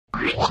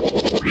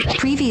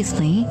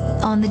Previously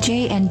on the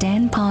Jay and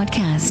Dan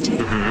podcast.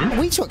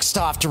 We took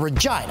stuff to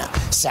Regina,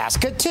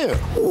 Saskatoon,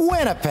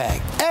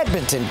 Winnipeg,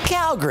 Edmonton,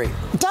 Calgary.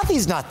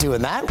 Duffy's not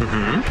doing that.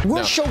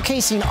 We're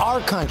showcasing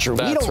our country.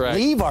 We don't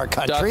leave our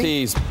country.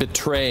 Duffy's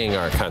betraying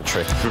our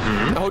country.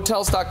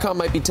 Hotels.com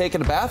might be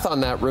taking a bath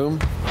on that room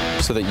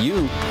so that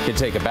you can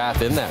take a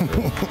bath in that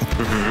room.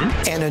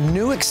 And a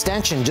new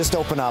extension just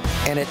opened up,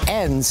 and it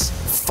ends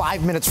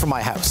 5 minutes from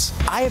my house.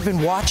 I have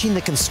been watching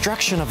the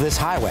construction of this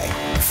highway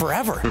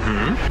forever.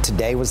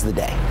 Today was the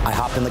day. I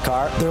hopped in the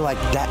car. They're like,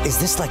 is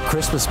this like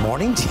Christmas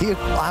morning to you?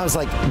 I was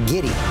like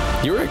giddy.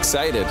 You were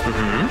excited.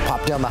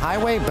 Popped down the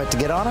highway, but to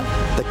get on it,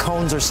 the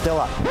cones are still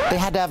up. They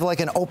had to have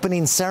like an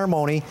opening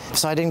ceremony,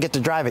 so I didn't get to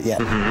drive it yet.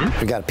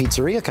 We got a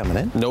pizzeria coming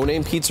in.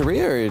 No-name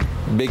pizzeria or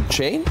a big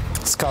chain?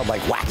 It's called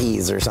like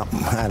Wackies or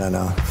something. I don't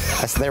know.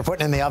 They're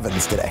putting in the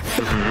ovens today.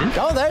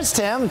 Oh, there's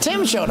Tim.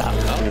 Tim showed up.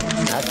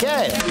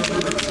 Okay.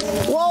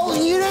 Well,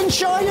 you didn't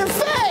show your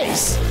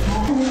face.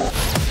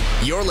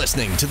 You're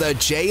listening to the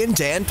Jay and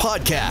Dan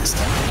podcast.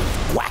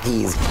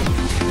 Wackies.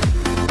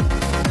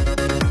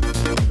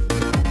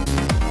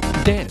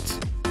 Dance.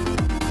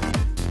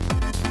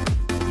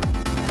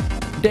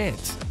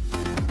 Dance.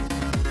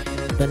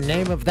 The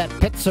name of that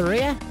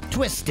pizzeria?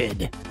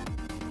 Twisted.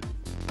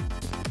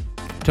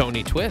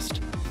 Tony Twist.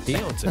 He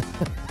owns it.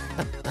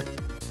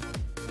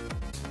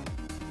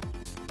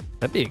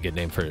 That'd be a good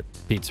name for a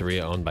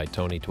pizzeria owned by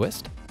Tony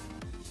Twist.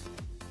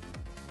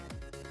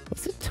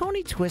 Was it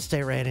Tony Twist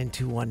I ran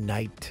into one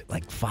night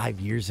like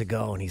 5 years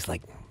ago? And he's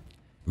like,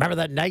 remember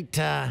that night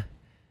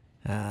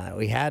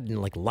we had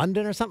in like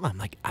London or something? I'm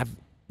like,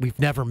 we've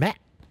never met.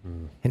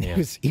 And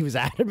he was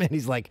adamant.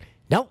 He's like,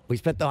 no, we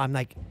spent the. I'm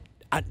like,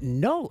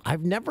 no,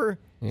 I've never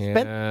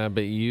spent. Yeah,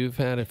 but you've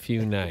had a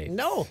few nights.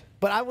 No,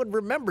 but I would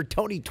remember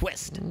Tony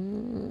Twist.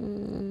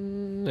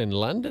 In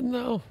London,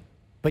 though?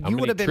 But you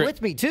would have been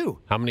with me, too.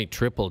 How many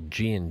triple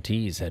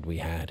G&Ts had we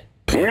had?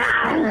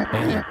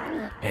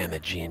 And the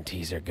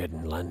G&Ts are good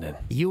in London.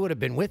 You would have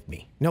been with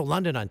me. No,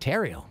 London,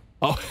 Ontario.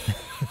 Oh.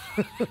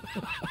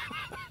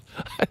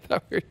 I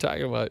thought we were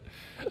talking about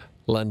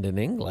London,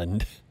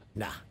 England.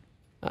 Nah.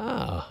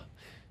 Oh.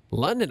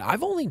 London.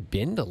 I've only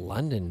been to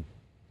London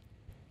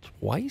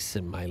twice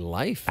in my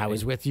life. I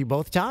was with you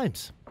both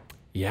times.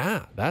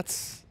 Yeah,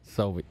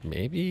 so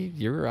maybe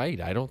you're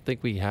right. I don't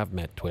think we have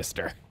met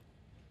Twister.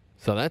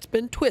 So that's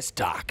been Twist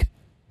Talk.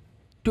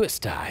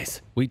 Twist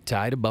ties. We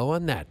tied a bow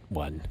on that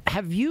one.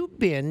 Have you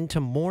been to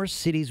more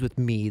cities with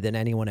me than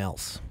anyone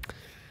else?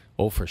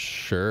 Oh, for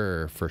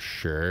sure. For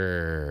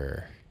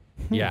sure.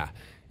 Yeah.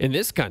 In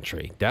this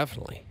country,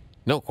 definitely.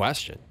 No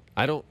question.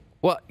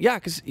 Well, yeah,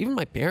 because even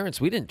my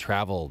parents, we didn't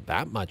travel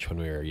that much when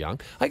we were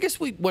young. I guess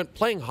we went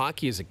playing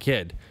hockey as a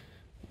kid,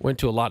 went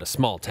to a lot of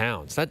small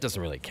towns. That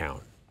doesn't really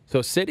count.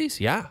 So cities,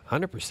 yeah,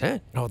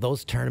 100%. Oh,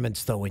 those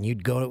tournaments, though, when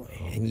you'd go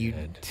and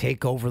you'd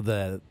take over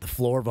the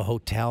floor of a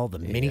hotel, the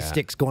mini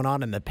sticks going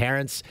on, and the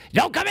parents,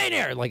 don't come in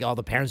here! Like all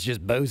the parents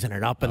just boozing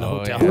it up in the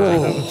hotel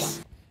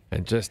rooms.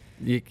 And just,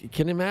 you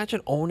can imagine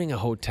owning a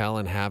hotel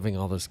and having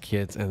all those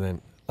kids, and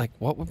then, like,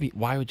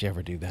 why would you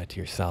ever do that to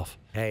yourself?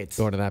 Hey,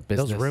 go to that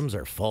business. Those rooms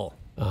are full.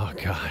 Oh,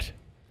 God.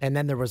 And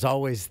then there was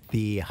always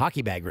the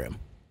hockey bag room.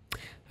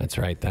 That's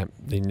right.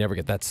 You never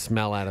get that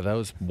smell out of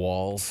those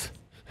walls.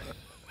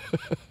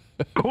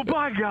 Oh,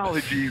 by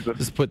golly, Jesus.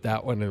 Just put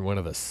that one in one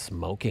of the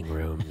smoking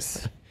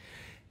rooms.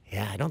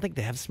 Yeah, I don't think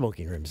they have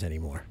smoking rooms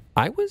anymore.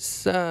 I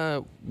was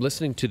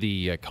listening to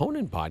the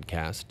Conan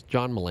podcast.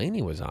 John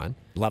Mulaney was on.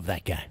 Love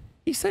that guy.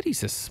 He said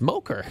he's a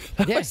smoker.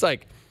 I was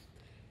like,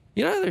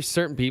 there's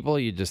certain people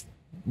you just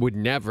would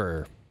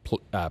never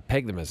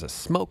peg them as a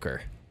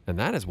smoker. And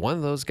that is one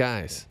of those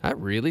guys. That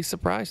really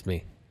surprised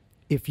me.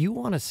 If you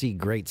want to see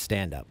great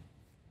stand-up,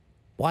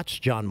 watch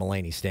John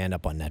Mulaney stand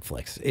up on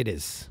Netflix. It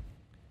is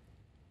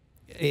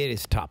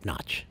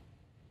top-notch.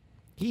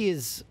 He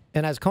is,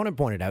 and as Conan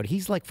pointed out,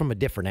 he's like from a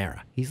different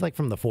era. He's like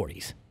from the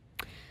 40s.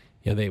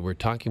 Yeah, they were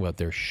talking about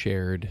their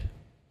shared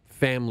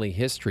family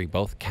history,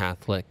 both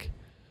Catholic,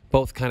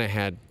 both kind of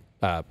had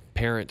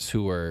parents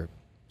who were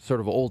sort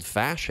of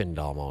old-fashioned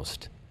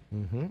almost.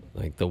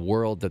 Like the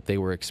world that they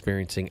were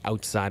experiencing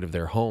outside of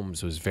their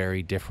homes was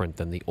very different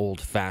than the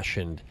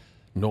old-fashioned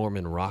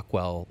Norman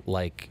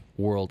Rockwell-like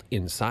world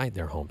inside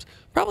their homes.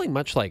 Probably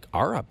much like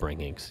our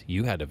upbringings.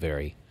 You had a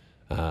very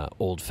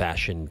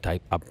old-fashioned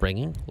type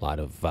upbringing. A lot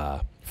of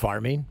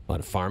farming, a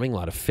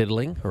lot of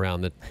fiddling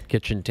around the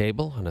kitchen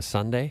table on a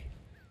Sunday.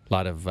 A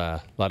lot of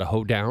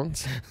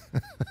hoedowns.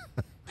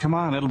 Come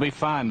on, it'll be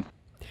fun.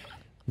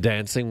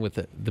 Dancing with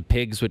the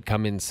pigs would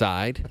come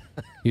inside.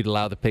 You'd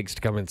allow the pigs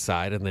to come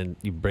inside, and then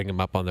you bring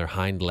them up on their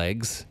hind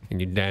legs,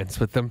 and you dance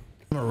with them.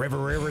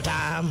 River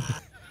time.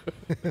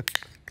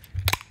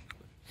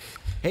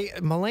 Hey,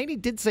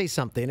 Mulaney did say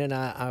something, and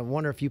I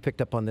wonder if you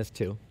picked up on this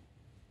too.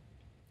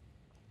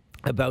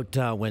 About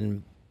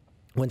when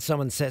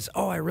someone says,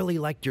 "Oh, I really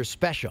liked your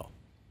special,"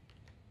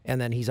 and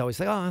then he's always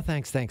like, "Oh,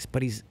 thanks."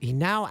 But he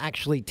now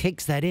actually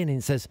takes that in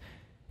and says,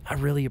 I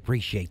really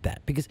appreciate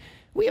that because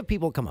we have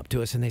people come up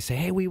to us and they say,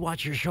 hey, we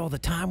watch your show all the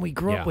time. We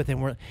grew up with it.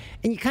 And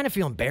you kind of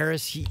feel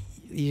embarrassed. You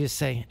just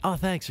say, oh,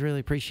 thanks. Really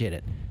appreciate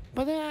it.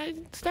 But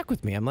it stuck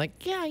with me. I'm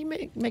like, yeah, he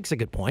makes a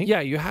good point.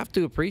 Yeah, you have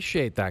to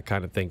appreciate that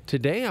kind of thing.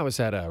 Today I was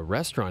at a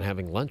restaurant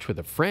having lunch with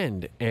a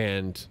friend,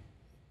 and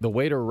the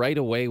waiter right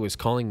away was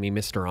calling me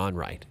Mr.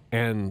 Onright.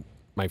 And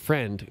my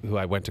friend, who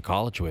I went to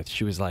college with,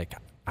 she was like,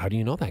 how do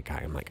you know that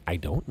guy? I'm like, I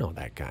don't know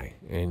that guy.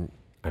 And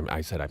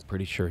I said, I'm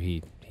pretty sure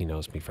he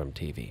knows me from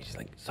TV. She's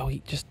like, so he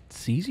just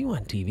sees you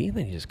on TV and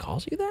then he just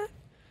calls you that?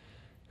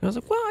 And I was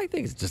like, well, I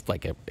think it's just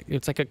like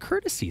a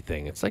courtesy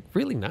thing. It's like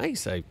really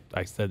nice. I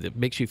said it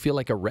makes you feel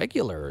like a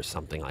regular or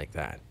something like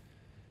that.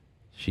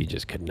 She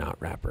just could not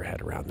wrap her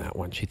head around that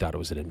one. She thought it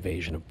was an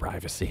invasion of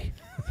privacy.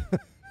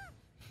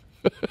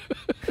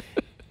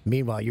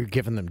 Meanwhile, you're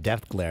giving them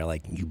death glare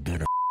like, you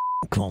better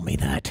call me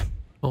that.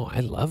 Oh, I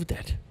loved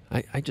it.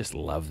 I just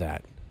love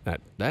that.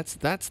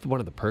 That's one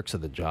of the perks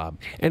of the job.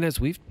 And as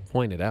we've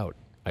pointed out,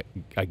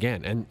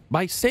 again, and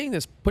by saying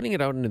this, putting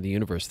it out into the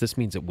universe, this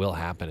means it will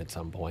happen at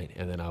some point,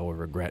 and then I will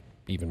regret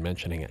even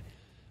mentioning it.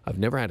 I've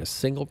never had a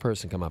single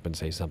person come up and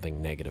say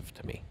something negative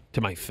to me,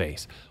 to my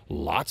face.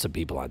 Lots of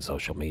people on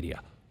social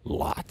media,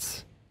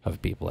 lots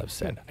of people have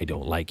said, I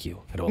don't like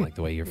you. I don't like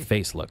the way your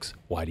face looks.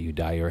 Why do you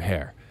dye your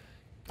hair?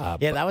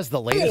 Yeah, that was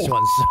the latest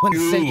one.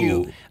 Someone sent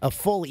you a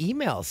full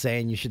email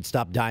saying you should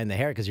stop dyeing the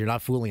hair because you're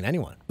not fooling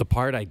anyone. The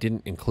part I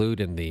didn't include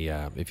in the,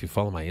 if you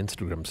follow my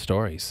Instagram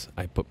stories,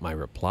 I put my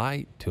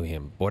reply to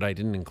him. What I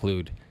didn't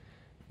include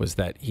was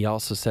that he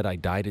also said I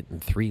dyed it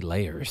in 3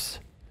 layers,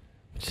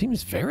 which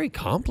seems very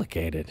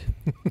complicated.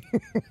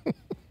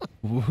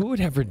 Who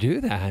would ever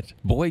do that?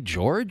 Boy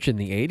George in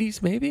the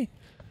 80s, maybe?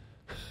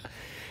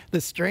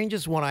 The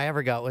strangest one I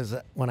ever got was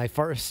when I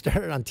first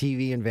started on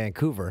TV in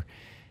Vancouver.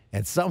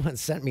 And someone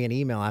sent me an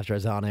email after I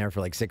was on air for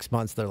like 6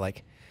 months. They're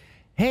like,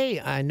 hey,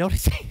 I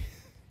noticed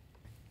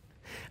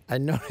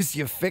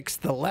you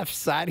fixed the left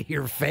side of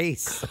your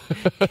face.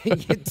 Can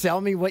you tell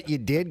me what you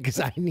did? Because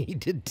I need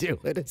to do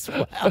it as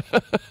well.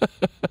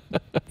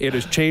 It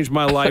has changed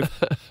my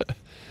life.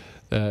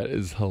 That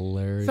is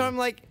hilarious. So I'm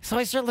like, so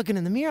I start looking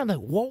in the mirror. I'm like,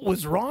 what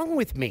was wrong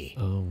with me?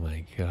 Oh,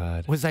 my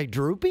God. Was I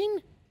drooping?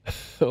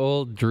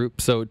 Old Droop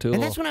Sotool.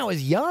 And that's when I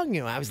was young.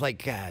 I was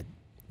like,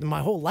 my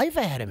whole life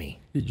ahead of me.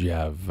 Did you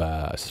have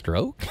a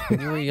stroke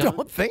when you were young? I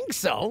don't think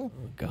so.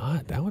 Oh,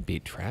 God, that would be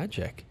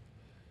tragic.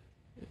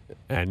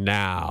 And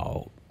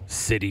now,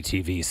 City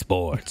TV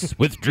Sports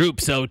with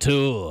Droops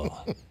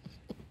O'Toole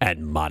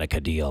and Monica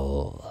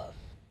Deal.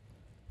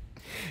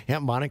 Yeah,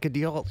 Monica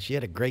Deal, she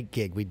had a great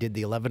gig. We did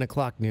the 11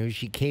 o'clock news.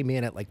 She came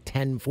in at like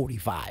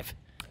 10:45.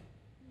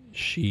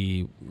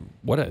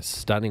 What a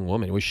stunning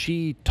woman. Was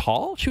she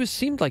tall?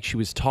 Seemed like she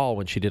was tall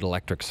when she did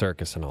Electric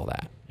Circus and all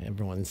that.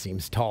 Everyone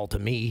seems tall to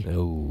me.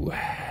 Oh,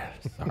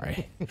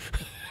 sorry.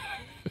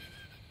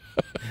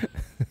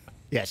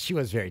 Yes, she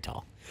was very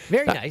tall.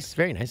 Very nice,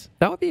 very nice.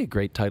 That would be a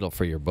great title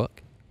for your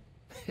book.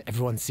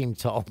 Everyone seemed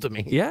tall to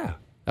me. Yeah,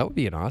 that would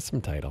be an awesome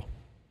title.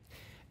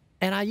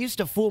 And I used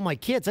to fool my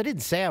kids. I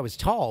didn't say I was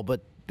tall,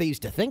 but they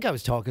used to think I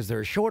was tall because they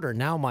were shorter.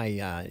 Now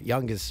my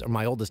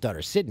my oldest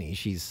daughter, Sydney,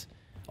 she's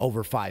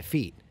over 5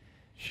 feet.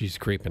 She's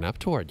creeping up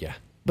toward you.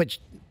 But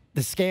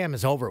the scam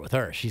is over with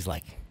her. She's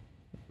like,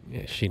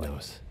 yeah, she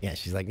knows. Yeah,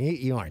 she's like,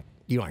 you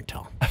aren't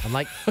tall. I'm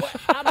like, what?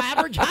 I'm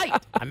average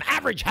height. I'm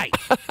average height.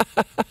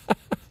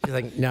 She's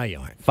like, no, you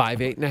aren't.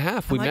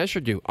 5'8.5". We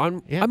measured you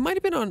on. Yeah. I might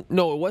have been on.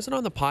 No, it wasn't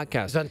on the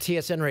podcast. It's on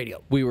TSN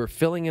Radio. We were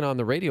filling in on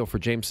the radio for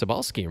James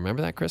Cebulski.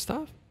 Remember that,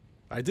 Christoph?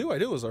 I do.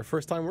 It was our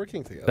first time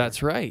working together.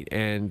 That's right.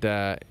 And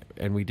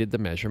we did the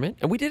measurement,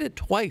 and we did it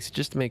twice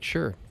just to make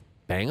sure.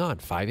 Bang on,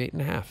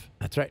 5'8.5".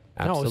 That's right.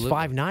 Absolutely. No,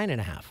 it was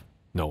 5'9.5".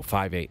 No,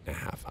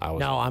 5'8.5".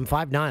 No, I'm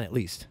 5'9" at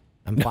least.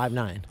 I'm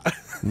 5'9".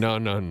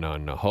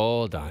 No.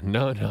 Hold on.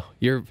 No.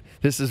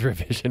 This is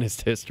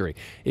revisionist history.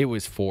 It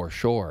was for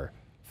sure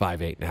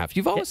 5'8.5".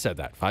 You've always said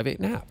that,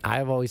 5'8.5".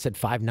 I've always said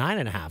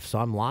 5'9.5", so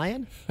I'm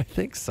lying? I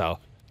think so.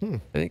 I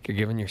think you're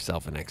giving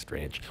yourself an extra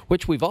inch,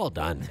 which we've all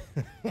done.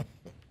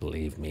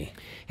 Believe me.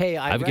 Hey,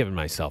 I've given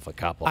myself a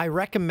couple. I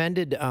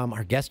recommended,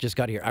 our guest just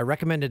got here. I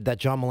recommended that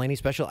John Mulaney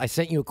special. I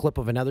sent you a clip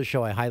of another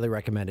show I highly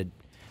recommended.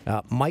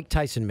 Mike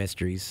Tyson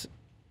Mysteries,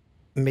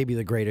 maybe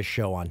the greatest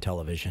show on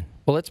television.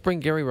 Well, let's bring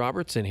Gary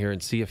Roberts in here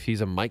and see if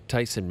he's a Mike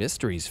Tyson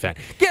Mysteries fan.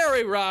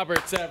 Gary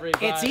Roberts,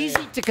 everybody. It's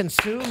easy to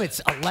consume.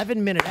 It's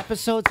 11-minute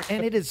episodes,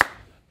 and it is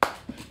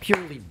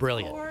purely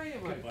brilliant. How are you,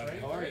 my buddy?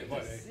 How are you,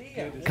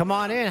 buddy? Come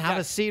on in. Have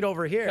a seat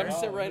over here. Come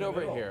sit right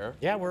over here.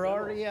 Yeah, we're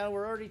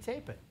already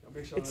taping.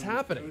 It's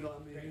happening.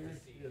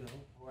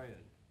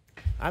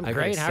 I'm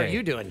great. How are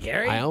you doing,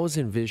 Gary? I always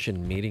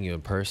envisioned meeting you in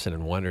person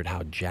and wondered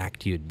how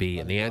jacked you'd be,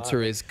 and the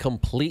answer is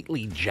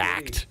completely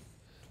jacked.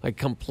 Like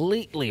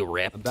completely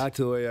ripped. Back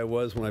to the way I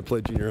was when I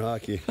played junior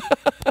hockey.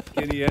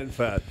 Skinny and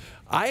fat.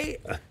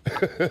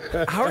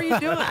 How are you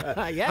doing?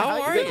 Yeah,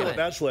 how are you? You got a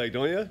best leg,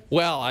 don't you?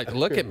 Well,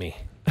 look at me.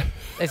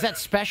 Is that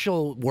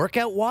special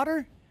workout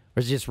water, or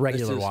is it just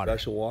regular This is water?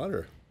 special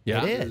water.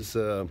 Yeah. It This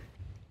is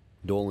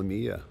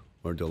Dolomia.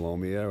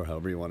 Dolomia, or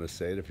however you want to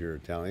say it if you're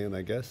Italian,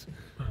 I guess.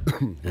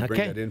 We bring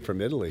that in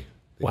from Italy.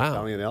 The Wow.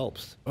 Italian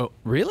Alps. Oh,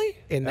 really?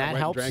 And that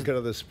helps. Drank out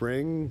of the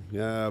spring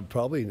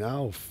probably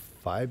now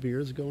 5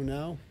 years ago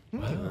now.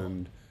 Wow.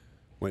 And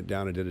went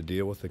down and did a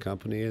deal with the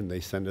company, and they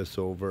send us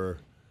over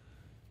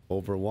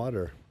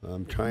water.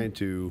 I'm trying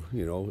to,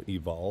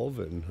 evolve,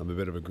 and I'm a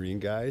bit of a green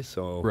guy,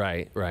 so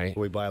Right.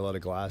 we buy a lot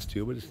of glass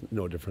too, but it's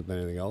no different than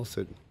anything else.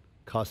 It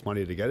costs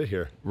money to get it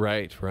here.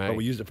 Right. But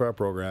we use it for our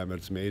program.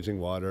 It's amazing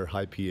water,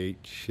 high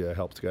pH,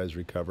 helps guys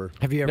recover.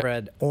 Have you ever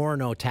had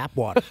Orono tap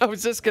water? I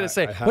was just going to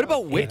say, what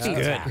about Wiki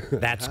It's Tap?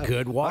 good. That's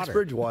good water.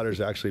 Uxbridge water is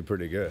actually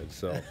pretty good,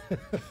 so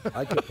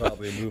I could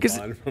probably move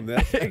on from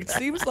that. It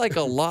seems like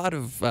a lot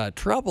of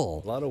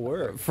trouble. A lot of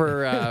work.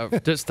 For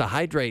just to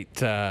hydrate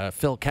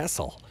Phil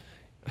Kessel.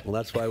 Well,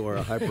 that's why we're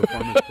a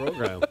high-performance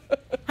program.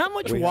 How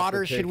much We have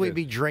water to should take we it.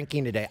 be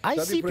drinking today? I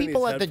Somebody see bring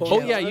people these at the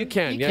headphones gym. Oh, yeah, you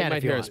can. You Yeah, can my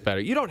if you hair want. is better.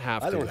 You don't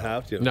have to. I don't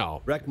have to.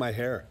 No. Wreck my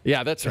hair.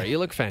 Yeah, that's right. You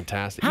look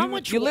fantastic. How you,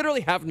 much You wa-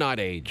 literally have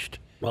not aged.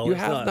 Well, you it's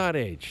have not. not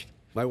aged.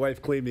 My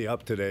wife cleaned me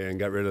up today and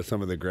got rid of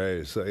some of the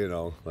grays.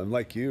 So, I'm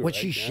like you. What, right,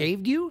 she man?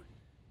 shaved you?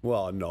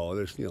 Well, no,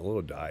 there's a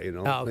little dye,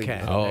 Oh, clean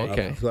okay. it Oh, up.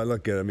 okay. So I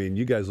look good. I mean,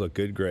 you guys look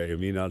good, gray.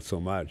 Me, not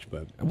so much,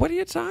 but What are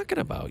you talking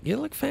about? You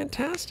look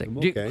fantastic. I'm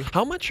Do you- okay.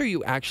 how much are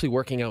you actually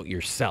working out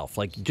yourself?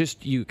 Like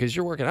just you, because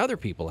you're working other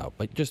people out,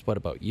 but just what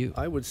about you?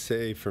 I would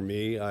say for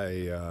me,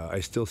 I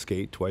still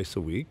skate twice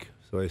a week.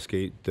 So I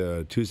skate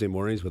Tuesday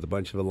mornings with a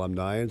bunch of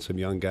alumni and some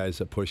young guys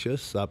that push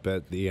us up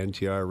at the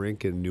NTR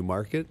rink in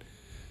Newmarket,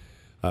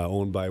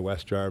 owned by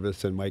Wes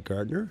Jarvis and Mike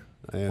Gardner.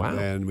 And, Wow.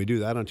 and we do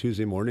that on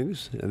Tuesday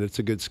mornings, and it's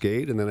a good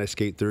skate. And then I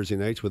skate Thursday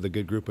nights with a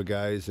good group of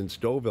guys in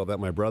Stouffville that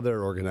my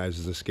brother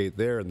organizes a skate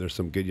there, and there's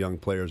some good young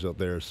players out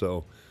there.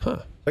 So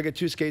I get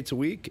 2 skates a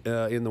week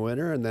in the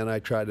winter, and then I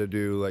try to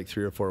do like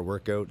 3 or 4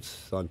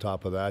 workouts on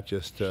top of that,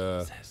 just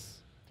to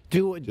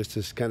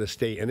kind of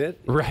stay in it.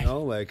 Right.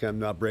 Like I'm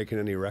not breaking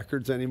any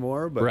records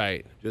anymore, but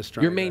Right. just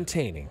trying You're to-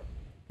 maintaining.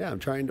 Yeah, I'm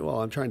trying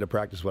to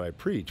practice what I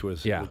preach,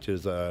 which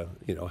is a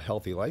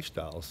healthy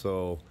lifestyle.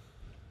 So,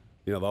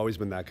 I've always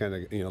been that kind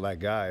of that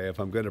guy. If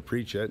I'm going to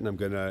preach it, and I'm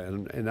going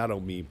to, and I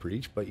don't mean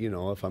preach, but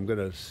if I'm going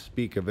to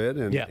speak of it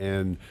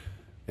and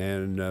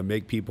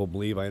make people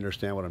believe I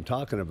understand what I'm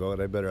talking about,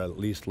 I better at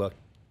least look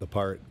the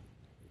part.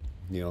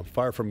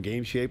 Far from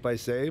game shape, I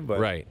say,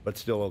 but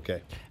still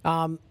okay.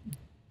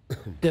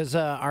 Does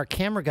our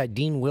camera guy,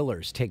 Dean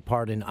Willers, take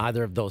part in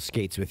either of those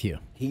skates with you?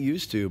 He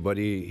used to, but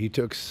he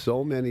took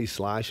so many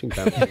slashing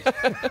penalties.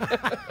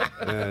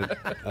 And,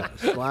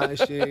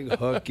 slashing,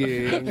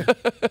 hooking.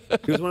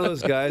 He was one of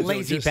those guys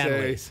Lazy that would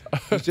penalties.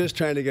 just say, he's just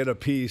trying to get a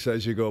piece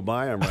as you go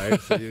by him,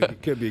 right? So you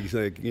could be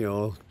like,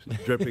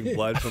 dripping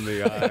blood from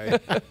the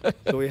eye.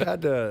 So we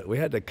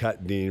had to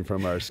cut Dean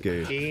from our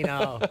skate.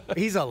 Dino,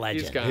 he's a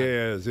legend. He's gone. He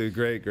is a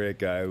great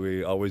guy.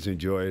 We always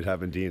enjoyed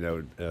having Dean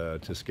out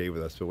to skate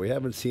with us, but we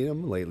haven't seen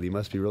him lately. He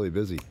must be really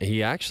busy.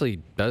 He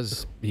actually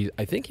does.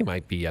 I think he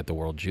might be at the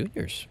World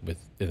Juniors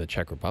in the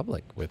Czech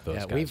Republic with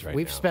those guys right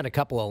we've now. spent a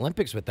couple of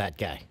Olympics with that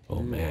guy. Oh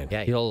man,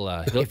 Yeah. he'll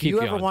If keep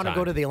you ever on want to time.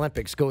 go to the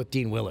Olympics, go with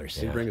Dean Willers.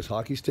 Did he bring his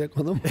hockey stick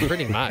with him?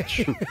 Pretty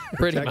much.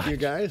 Pretty Tech much. you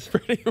guys?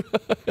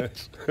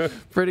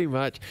 Pretty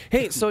much.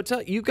 Hey, so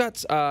you got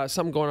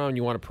something going on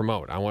you want to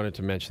promote. I wanted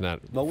to mention that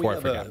Well, before I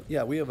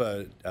forget. we have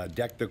a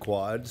Deck the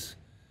Quads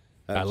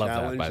I love that,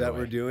 challenge by the that way.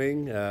 we're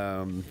doing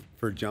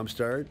for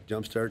Jumpstart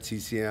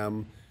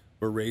CCM.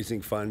 We're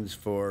raising funds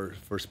for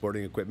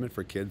sporting equipment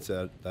for kids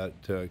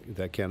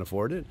that can't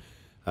afford it.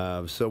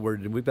 So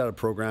we've got a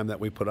program that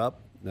we put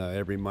up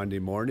every Monday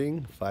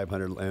morning,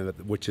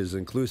 500, which is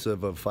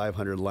inclusive of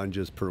 500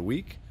 lunges per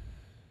week.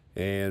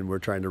 And we're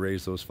trying to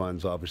raise those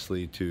funds,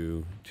 obviously,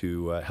 to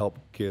help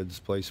kids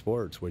play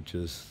sports, which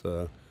is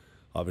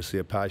obviously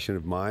a passion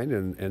of mine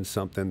and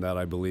something that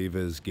I believe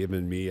has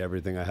given me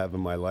everything I have in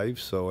my life.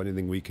 So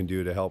anything we can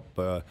do to help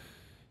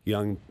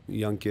young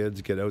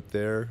kids get out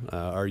there,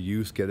 our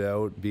youth get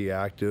out, be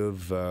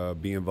active,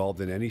 be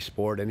involved in any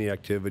sport, any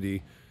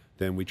activity,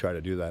 then we try to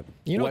do that.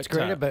 You know what's What,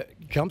 great about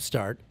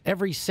Jumpstart?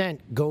 Every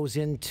cent goes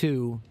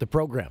into the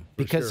program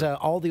because sure.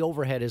 all the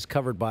overhead is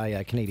covered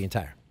by Canadian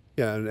Tire.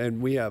 Yeah, and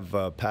we have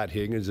Pat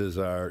Higgins is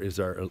our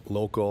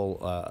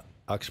local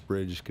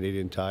Uxbridge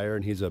Canadian Tire,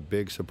 and he's a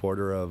big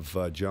supporter of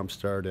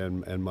Jumpstart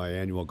and my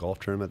annual golf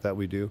tournament that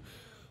we do.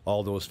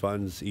 All those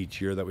funds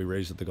each year that we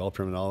raise at the golf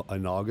tournament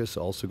in August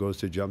also goes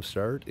to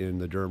Jumpstart in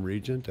the Durham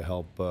region to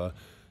help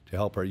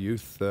our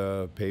youth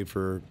pay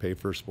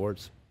for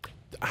sports.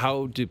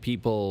 How do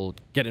people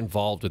get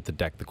involved with the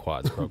Deck the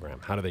Quads program?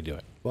 How do they do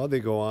it? Well, they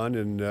go on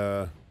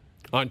and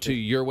Onto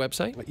your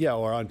website?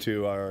 or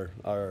onto our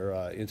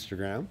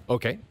Instagram.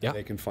 Okay. Yeah.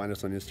 They can find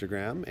us on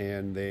Instagram,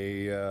 and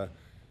they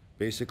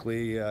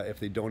basically, if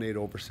they donate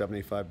over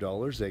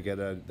 $75,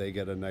 they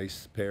get a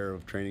nice pair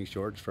of training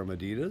shorts from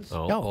Adidas.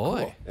 Oh, Oh, boy,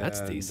 cool. that's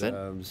And,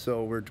 decent.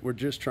 So we're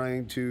just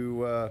trying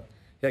to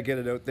get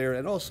it out there,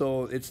 and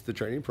also it's the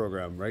training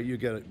program, right? You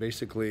get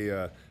basically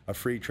a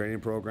free training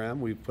program.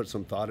 We put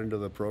some thought into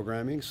the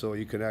programming, so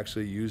you can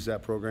actually use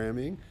that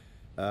programming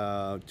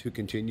to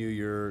continue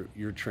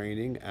your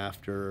training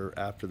after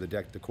the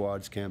Deck the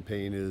Quads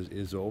campaign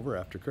is over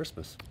after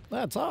Christmas.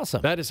 That's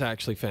awesome. That is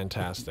actually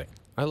fantastic.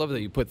 I love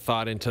that you put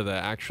thought into the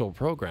actual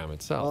program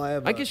itself.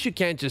 Well, I guess you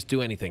can't just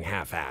do anything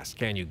half-assed,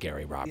 can you,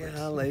 Gary Roberts?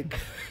 Yeah, like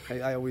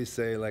I always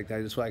say, like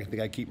I think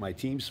I keep my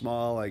team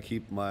small. I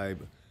keep my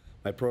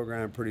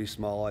program pretty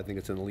small. I think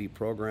it's an elite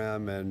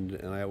program, and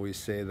I always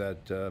say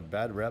that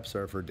bad reps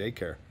are for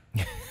daycare.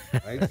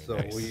 Right? So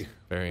Nice. we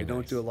Very don't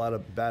nice. do a lot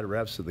of bad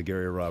reps at the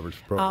Gary Roberts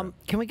program.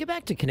 Can we get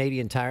back to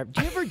Canadian Tire?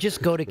 Do you ever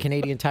just go to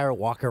Canadian Tire,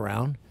 walk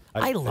around?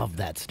 I love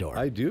that store.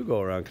 I do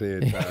go around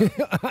Canadian Tire.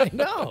 I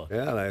know.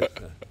 Yeah, and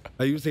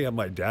I usually have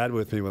my dad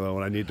with me when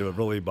I need to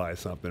really buy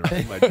something.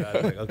 Right? My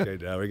dad's like, okay,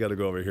 Dad, we got to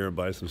go over here and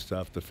buy some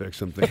stuff to fix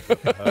some things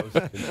at the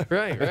house.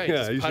 Right. Yeah,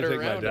 Just I usually putter take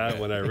my around a dad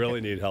bit. when I really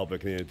need help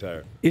at Canadian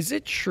Tire. Is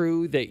it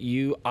true that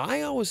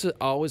I was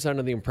always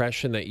under the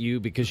impression that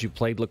because you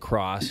played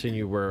lacrosse and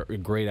you were a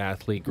great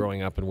athlete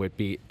growing up in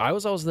Whitby, I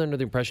was always under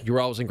the impression you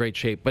were always in great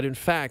shape. But in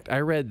fact, I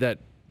read that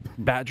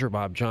Badger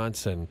Bob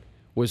Johnson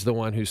was the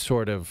one who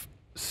sort of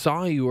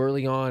saw you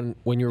early on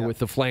when you were with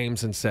the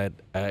Flames and said,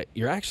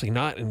 you're actually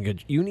not in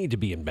good, you need to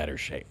be in better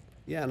shape.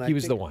 Yeah, and he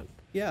was the one.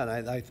 Yeah,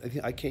 and I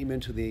think I came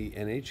into the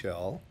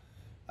NHL,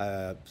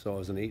 so I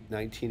was an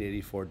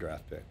 1984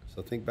 draft pick.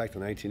 So think back to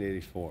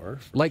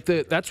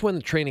 1984. That's when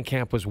the training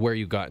camp was where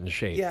you got in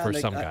shape Yeah, for and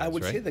some guys, I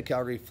would right? say the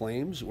Calgary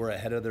Flames were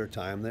ahead of their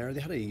time there.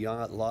 They had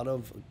a lot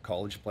of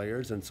college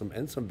players and some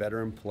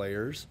veteran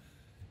players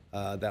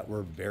that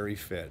were very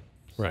fit.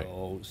 Right.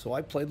 So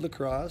I played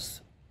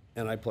lacrosse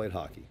and I played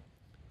hockey.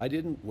 I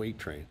didn't weight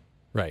train.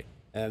 Right.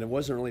 And it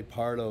wasn't really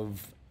part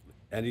of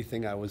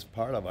anything I was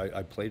part of.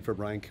 I played for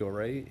Brian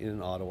Kilray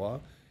in Ottawa.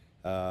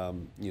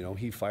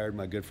 He fired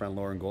my good friend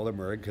Lauren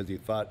Goldenberg because he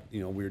thought,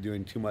 we were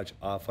doing too much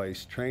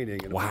off-ice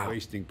training and Wow.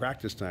 wasting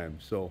practice time.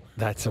 So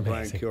That's Brian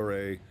amazing.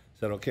 Kilray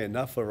said, okay,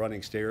 enough of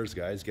running stairs,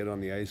 guys. Get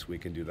on the ice. We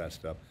can do that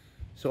stuff.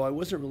 So I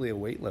wasn't really a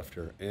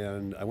weightlifter.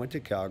 And I went to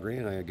Calgary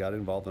and I got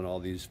involved in all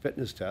these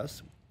fitness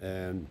tests.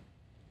 And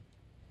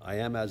I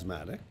am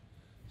asthmatic.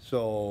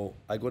 So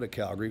I go to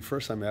Calgary,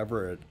 first time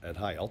ever at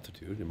high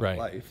altitude in my Right.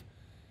 life.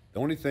 The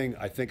only thing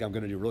I think I'm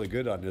going to do really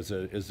good on is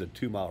a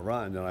 2-mile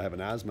run, and I have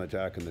an asthma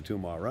attack in the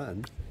 2-mile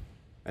run.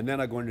 And then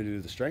I'm going to do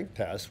the strength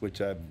test,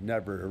 which I've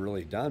never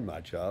really done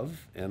much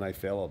of, and I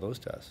fail all those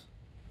tests.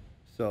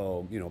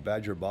 So,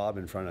 Badger Bob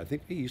in front, I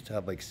think we used to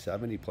have like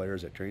 70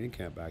 players at training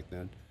camp back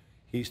then.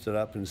 He stood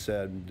up and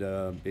said,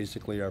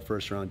 basically our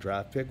first round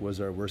draft pick was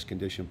our worst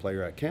conditioned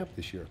player at camp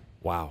this year.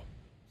 Wow.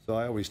 So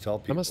I always tell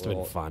people. must have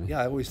been fun. Yeah,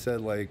 I always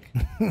said, like,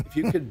 if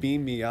you could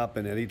beam me up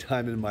in any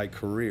time in my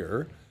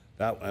career,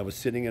 that I was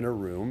sitting in a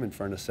room in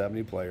front of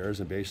 70 players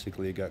and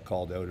basically got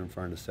called out in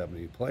front of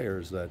 70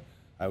 players that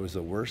I was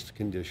the worst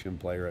conditioned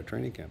player at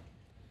training camp.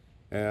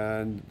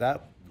 And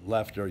that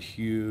left a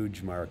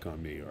huge mark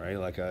on me, right?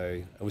 Like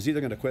I was either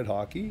going to quit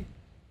hockey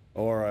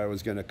or I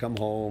was going to come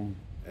home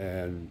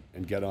and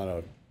get on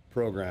a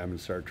program and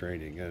start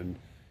training. And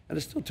it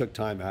still took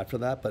time after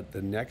that, but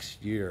the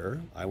next year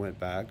I went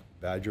back.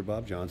 Badger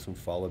Bob Johnson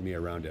followed me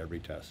around every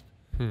test.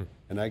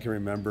 And I can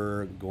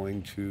remember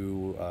going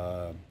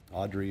to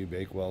Audrey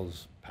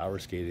Bakewell's power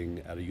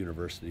skating at a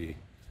university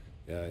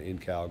in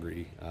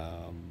Calgary.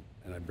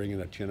 And I'm bringing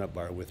a chin-up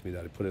bar with me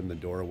that I put in the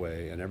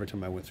doorway. And every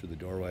time I went through the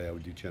doorway, I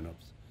would do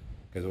chin-ups.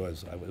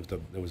 Because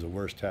it was the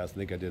worst test. I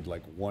think I did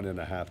like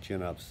 1.5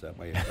 chin-ups at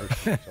my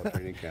first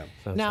training camp.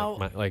 Sounds Now-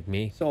 like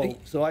me.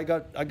 So I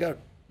got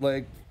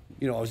like,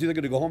 I was either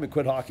going to go home and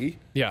quit hockey,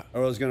 Yeah.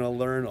 or I was going to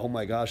learn, oh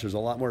my gosh, there's a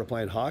lot more to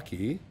playing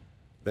hockey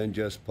than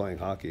just playing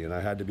hockey. And I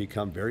had to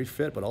become very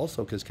fit, but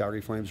also because Calgary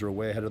Flames were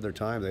way ahead of their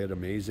time. They had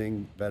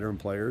amazing veteran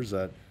players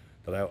that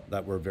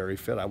were very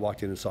fit. I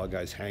walked in and saw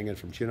guys hanging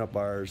from chin-up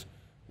bars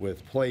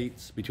with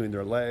plates between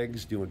their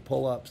legs, doing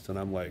pull-ups, and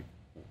I'm like,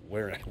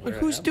 where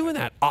Who's doing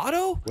that?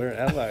 Otto? where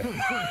am I?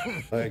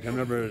 Like, I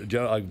remember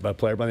a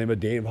player by the name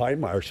of Dave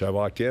Highmarsh. I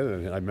walked in,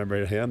 and I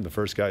remember him. The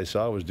first guy I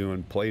saw was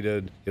doing he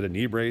had a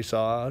knee brace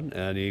on,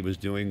 and he was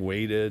doing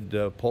weighted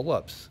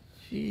pull-ups.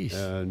 Jeez.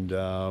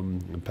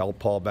 And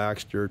Paul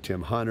Baxter,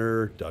 Tim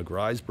Hunter, Doug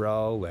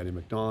Risebrough, Lanny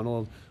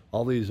McDonald,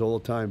 all these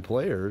old-time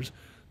players,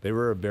 they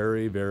were a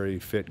very, very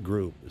fit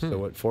group.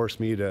 So it forced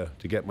me to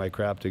get my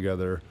crap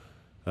together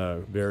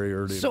very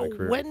early in my So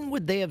career. when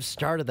would they have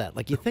started that?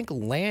 Like, you think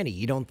Lanny,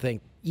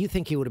 you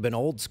think he would have been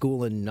old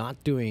school and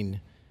not doing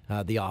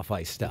the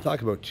off-ice stuff?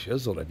 Talk about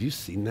chiseled. Have you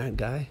seen that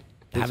guy?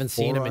 Haven't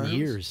seen him in forearms?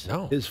 years.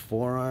 No. His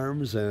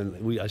forearms,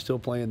 and I still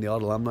play in the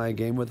odd alumni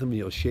game with him.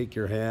 He'll shake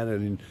your hand,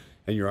 and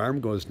your arm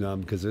goes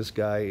numb because this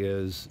guy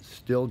is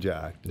still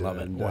jacked. Love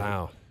it.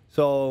 Wow.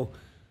 So,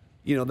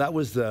 that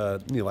was I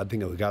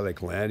think of a guy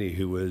like Lanny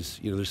who was,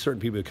 there's certain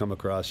people you come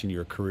across in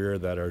your career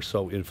that are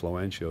so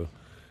influential.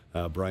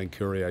 Brian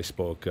Curry, I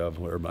spoke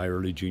of, or my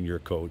early junior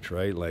coach,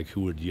 right? Like,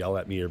 who would yell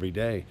at me every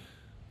day.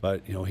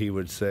 But, he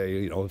would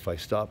say, if I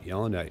stop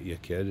yelling at you,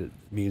 kid, it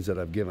means that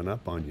I've given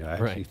up on you. I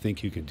actually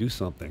think you can do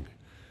something.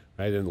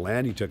 Right? And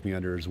Lanny took me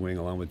under his wing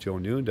along with Joe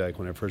Newendike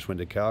when I first went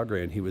to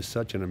Calgary, and he was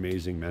such an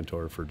amazing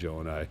mentor for Joe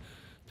and I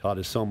taught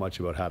us so much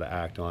about how to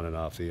act on and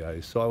off the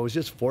ice. So I was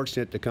just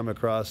fortunate to come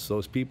across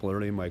those people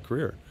early in my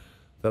career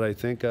that I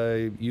think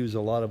I use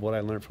a lot of what I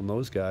learned from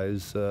those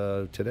guys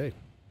today.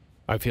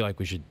 I feel like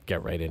we should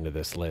get right into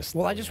this list.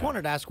 Well, I just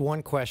wanted to ask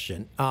one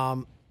question.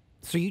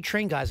 So you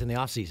train guys in the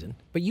off season,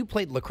 but you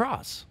played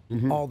lacrosse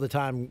all the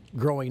time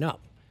growing up.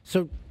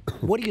 So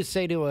what do you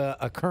say to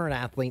a current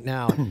athlete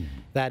now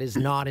that is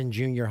not in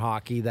junior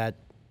hockey, that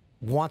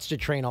wants to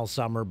train all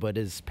summer, but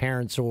his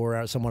parents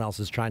or someone else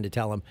is trying to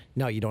tell him,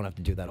 no, you don't have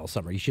to do that all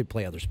summer. You should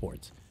play other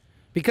sports.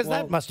 Because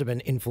that must have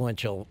been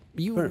influential.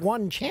 You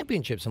won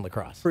championships in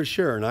lacrosse. For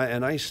sure.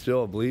 And I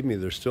still, believe me,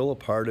 there's still a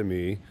part of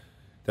me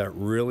that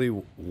really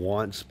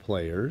wants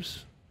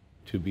players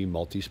to be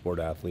multi-sport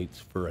athletes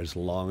for as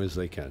long as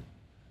they can.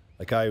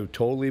 Like, I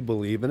totally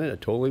believe in it. I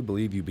totally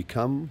believe you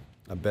become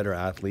a better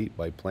athlete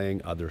by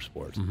playing other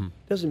sports.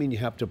 Doesn't mean you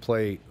have to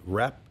play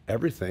rep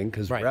everything,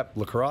 because rep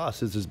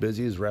lacrosse is as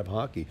busy as rep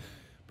hockey.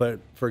 But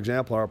for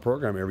example, our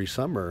program every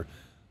summer,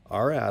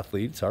 our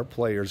athletes, our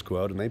players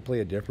go out and they play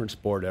a different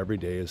sport every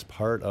day as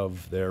part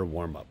of their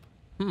warm-up.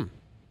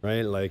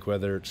 Right? Like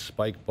whether it's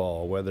spike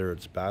ball, whether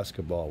it's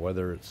basketball,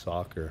 whether it's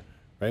soccer.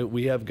 Right?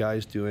 We have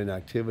guys doing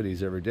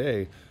activities every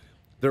day.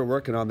 They're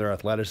working on their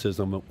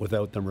athleticism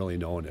without them really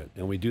knowing it.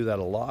 And we do that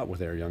a lot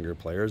with our younger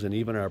players and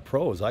even our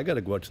pros. I got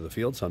to go out to the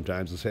field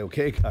sometimes and say,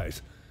 okay,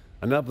 guys,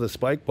 enough of the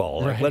spike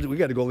ball. Right. We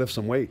got to go lift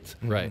some weights.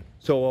 Right.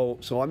 So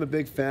I'm a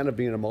big fan of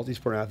being a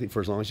multi-sport athlete for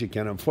as long as you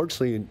can.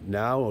 Unfortunately,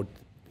 now,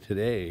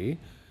 today,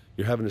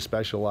 you're having to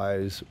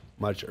specialize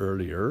much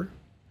earlier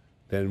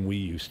than we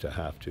used to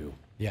have to.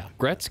 Yeah.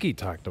 Gretzky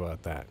talked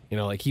about that. You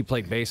know, like he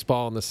played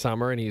baseball in the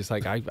summer, and he's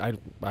like, I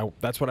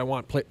that's what I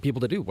want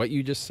people to do. What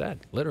you just said,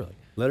 literally.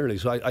 Literally.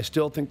 So I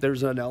still think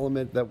there's an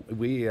element that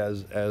we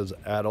as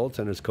adults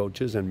and as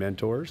coaches and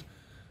mentors,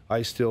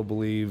 I still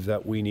believe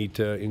that we need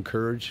to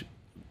encourage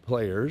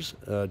players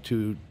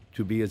to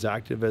be as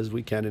active as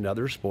we can in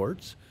other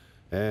sports,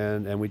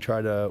 and we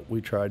try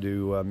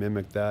to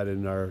mimic that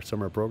in our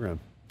summer program.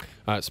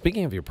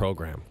 Speaking of your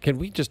program, can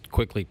we just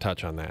quickly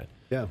touch on that?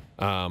 Yeah.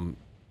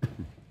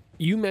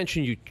 You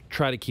mentioned you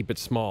try to keep it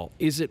small.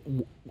 Is it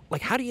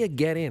like, how do you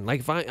get in? Like,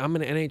 if I'm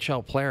an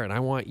NHL player and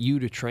I want you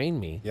to train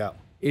me, Yeah.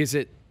 Is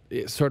it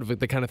sort of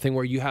the kind of thing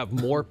where you have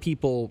more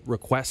people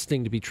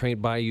requesting to be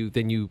trained by you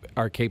than you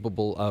are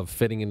capable of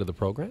fitting into the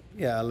program?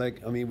 Yeah,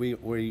 like, I mean,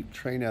 we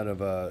train out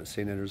of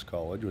St. Andrews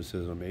College, which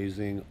is an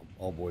amazing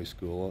all-boys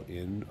school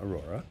in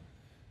Aurora.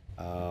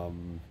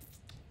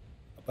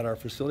 But our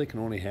facility can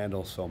only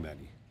handle so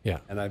many. Yeah.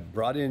 And I've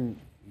brought in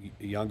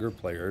younger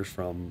players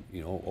from,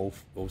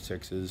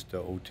 06s to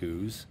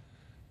 02s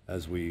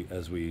as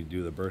we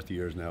do the birth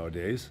years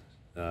nowadays.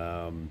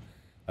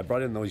 I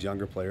brought in those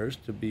younger players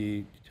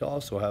to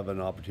also have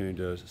an opportunity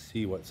to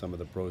see what some of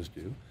the pros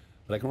do,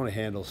 but I can only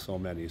handle so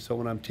many. So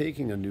when I'm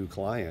taking a new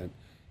client,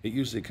 it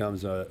usually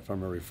comes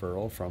from a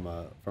referral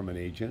from an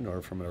agent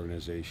or from an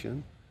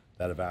organization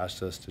that have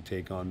asked us to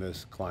take on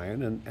this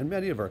client, and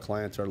many of our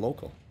clients are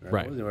local.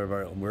 Right.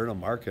 We're in a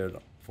market,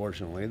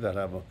 fortunately, that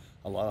have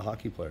a lot of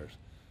hockey players.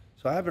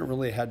 So I haven't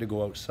really had to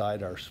go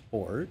outside our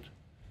sport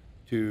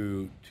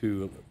to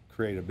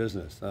create a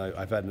business.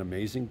 I've had an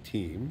amazing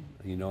team.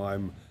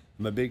 I'm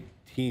a big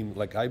team.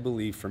 Like, I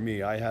believe, for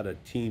me, I had a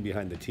team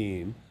behind the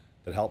team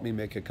that helped me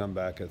make a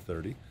comeback at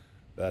 30,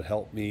 that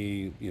helped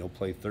me,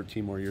 play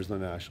 13 more years in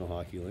the National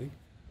Hockey League.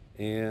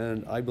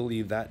 And I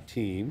believe that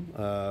team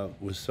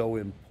was so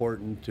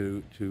important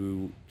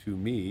to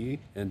me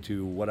and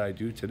to what I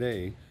do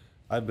today.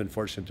 I've been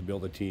fortunate to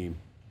build a team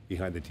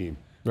behind the team.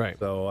 Right.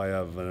 So I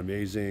have an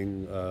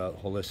amazing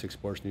holistic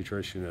sports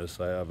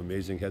nutritionist. I have an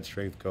amazing head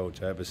strength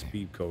coach. I have a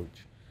speed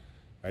coach.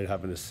 I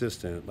have an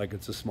assistant. Like,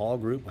 it's a small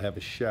group. I have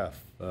a chef.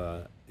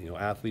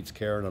 Athletes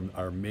Care, and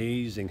our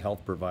amazing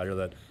health provider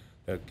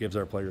that gives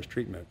our players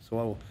treatment.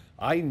 So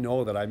I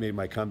know that I made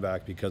my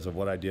comeback because of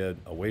what I did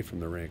away from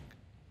the rink,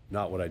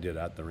 not what I did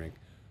at the rink.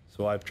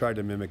 So I've tried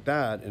to mimic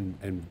that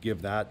and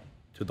give that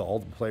to all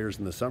the players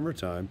in the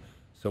summertime,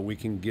 so we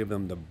can give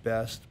them the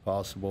best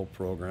possible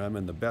program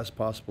and the best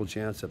possible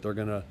chance that they're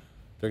gonna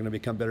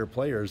become better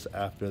players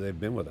after they've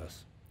been with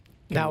us.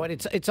 Now,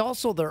 it's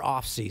also their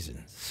off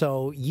season.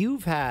 So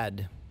you've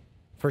had,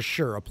 for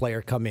sure, a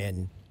player come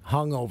in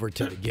hung over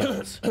to the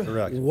gills.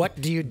 Correct. What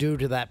do you do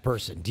to that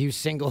person? Do you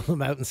single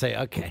them out and say,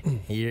 okay,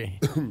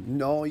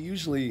 No,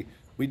 usually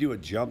we do a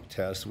jump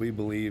test. We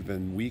believe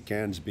in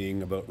weekends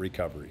being about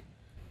recovery.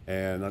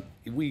 And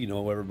we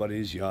know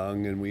everybody's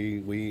young, and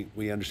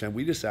we understand.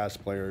 We just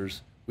ask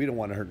players, we don't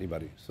want to hurt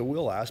anybody. So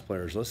we'll ask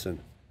players, listen,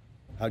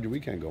 how'd your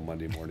weekend go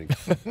Monday morning?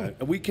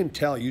 And we can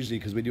tell usually,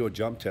 because we do a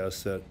jump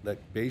test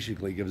that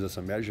basically gives us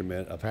a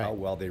measurement of how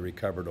well they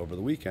recovered over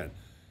the weekend.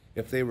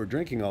 If they were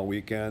drinking all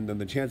weekend, then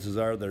the chances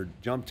are their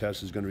jump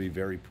test is going to be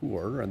very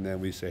poor. And then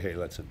we say, hey,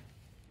 listen,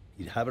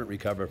 you haven't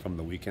recovered from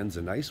the weekend's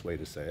a nice way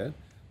to say it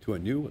to a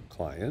new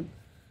client.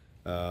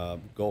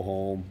 Go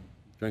home,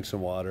 drink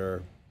some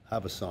water,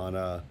 have a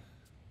sauna,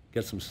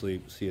 get some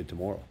sleep, see you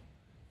tomorrow.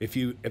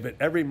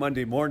 every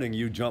Monday morning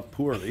you jump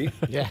poorly,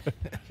 Yeah.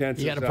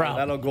 chances You got a are problem.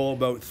 that'll go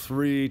about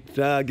 3.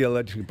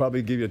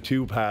 Probably give you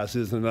 2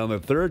 passes, and on the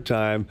third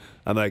time,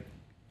 I'm like,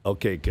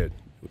 okay, kid,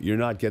 you're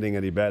not getting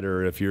any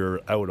better if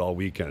you're out all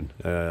weekend.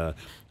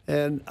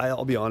 And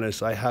I'll be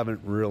honest, I haven't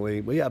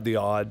really. We have the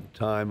odd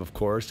time, of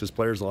course, because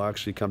players will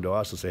actually come to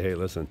us and say, hey,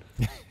 listen,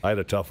 I had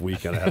a tough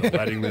weekend. I had a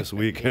wedding this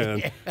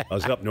weekend. I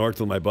was up north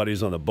with my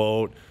buddies on the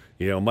boat.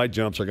 My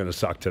jumps are going to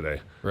suck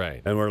today.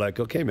 Right. And we're like,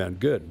 okay, man,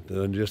 good.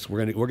 Then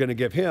we're going to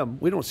give him.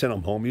 We don't send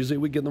him home. Usually,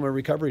 we give them a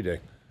recovery day,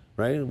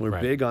 right? And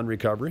we're big on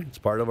recovery. It's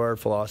part of our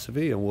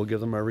philosophy, and we'll give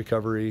them a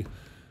recovery.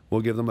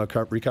 We'll give them a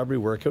recovery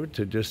workout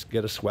to just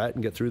get a sweat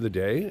and get through the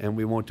day, and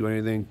we won't do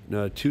anything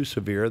too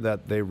severe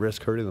that they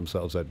risk hurting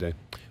themselves that day.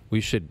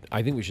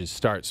 I think we should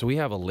start. So we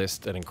have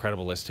an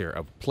incredible list here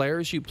of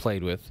players you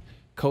played with,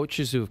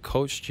 coaches who have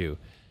coached you,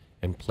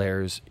 and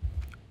players.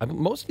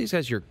 Most of these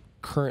guys you're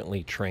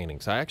currently training.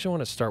 So I actually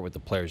want to start with the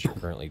players you're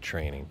currently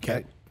training.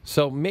 Okay.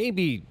 So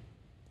maybe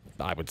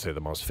I would say the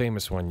most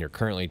famous one you're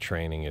currently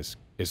training is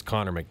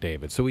Connor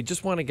McDavid. So we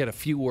just want to get a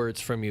few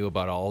words from you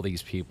about all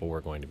these people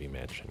we're going to be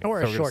mentioning.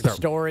 Or So a we're short gonna start-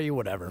 story,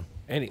 whatever.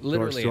 Literally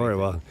Short story. anything.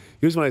 Well,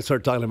 here's when I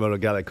start talking about a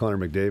guy like Connor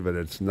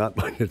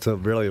McDavid. It's a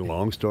really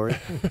long story.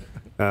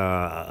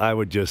 I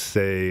would just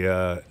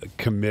say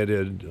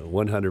committed,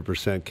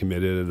 100%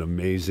 committed, an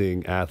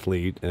amazing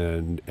athlete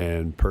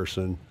and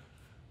person.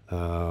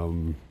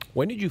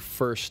 When did you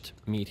first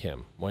meet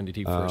him? When did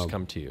he first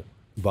come to you?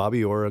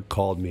 Bobby Orr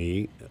called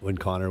me when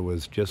Connor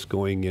was just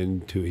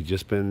he'd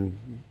just been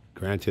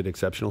granted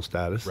exceptional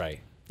status. Right.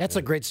 That's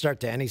a great start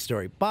to any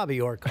story.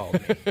 Bobby Orr called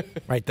me.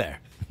 Right there.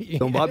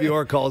 So when Bobby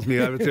Orr calls me,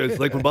 it's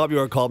like when Bobby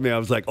Orr called me, I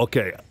was like,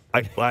 okay,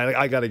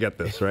 I got to get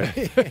this,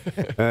 right?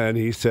 And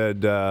he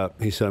said, I'm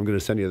going to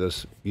send you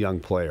this young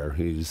player.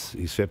 He's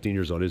 15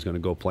 years old. He's going to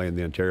go play in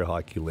the Ontario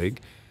Hockey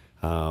League.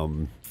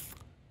 Don't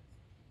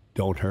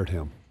hurt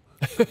him.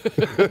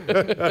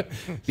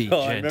 Be So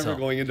I remember gentle.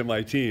 going into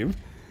my team,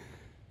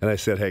 and I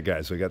said, hey,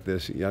 guys, we got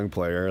this young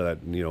player that,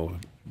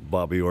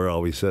 Bobby Orr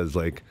always says,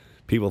 like,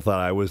 people thought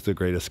I was the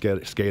greatest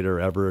skater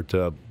ever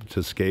to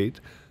skate.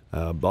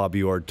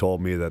 Bobby Orr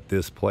told me that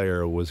this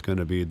player was going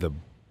to be the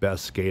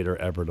best skater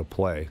ever to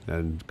play,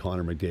 and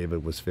Connor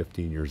McDavid was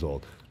 15 years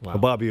old. Wow. But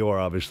Bobby Orr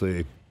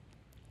obviously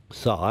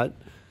saw it,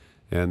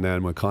 and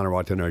then when Connor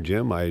walked in our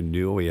gym, I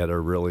knew he had a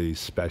really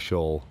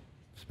special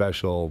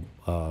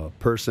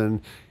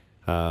person.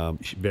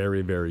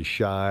 Very, very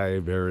shy,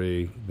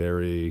 very,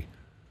 very,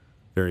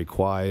 very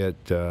quiet.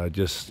 I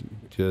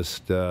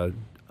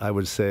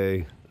would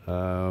say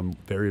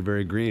very,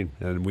 very green.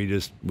 And we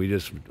just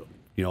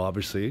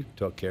obviously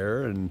took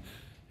care and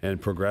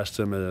progressed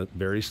him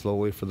very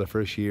slowly for the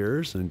first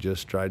years, and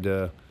just tried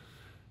to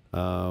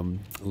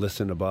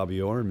listen to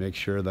Bobby Orr and make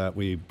sure that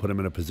we put him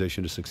in a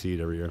position to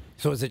succeed every year.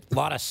 So is it a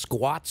lot of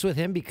squats with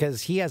him?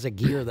 Because he has a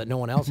gear that no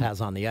one else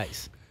has on the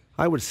ice.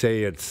 I would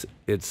say it's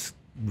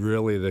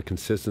really the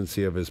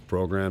consistency of his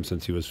program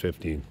since he was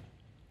 15.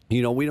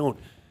 We don't,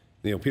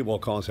 people will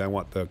call and say, I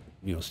want the,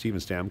 Steven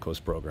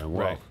Stamkos program.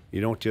 Well, Right.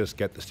 You don't just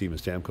get the Steven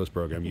Stamkos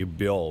program, you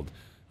build.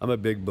 I'm a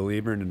big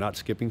believer in not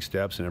skipping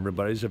steps in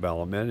everybody's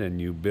development,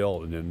 and you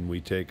build. And then we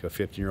take a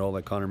 15-year-old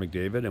like Connor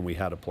McDavid, and we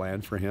had a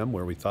plan for him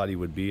where we thought he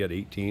would be at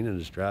 18 in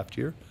his draft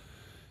year.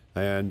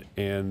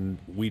 And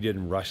we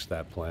didn't rush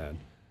that plan.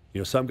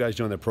 Some guys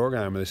join the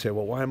program and they say,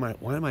 well, why am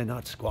I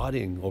not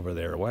squatting over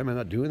there? Why am I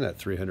not doing that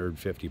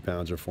 350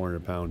 pounds or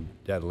 400-pound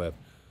deadlift?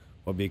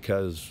 Well,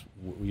 because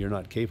you're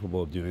not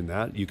capable of doing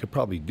that. You could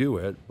probably do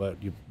it, but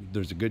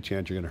there's a good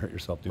chance you're going to hurt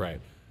yourself doing Right.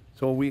 it.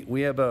 So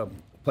we have a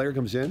player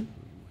comes in,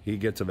 he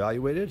gets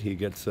evaluated, he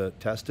gets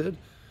tested,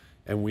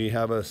 and we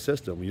have a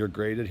system. You're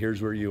graded.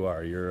 Here's where you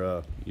are.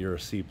 You're a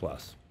C+,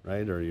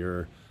 right?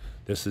 Or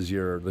this is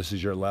your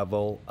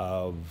level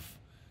of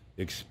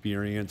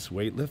experience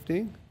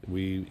weightlifting.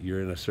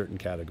 You're in a certain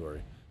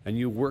category, and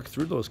you work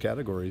through those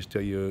categories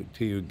till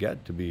you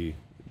get to be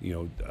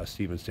a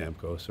Steven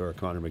Stamkos or a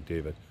Connor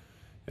McDavid.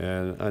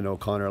 And I know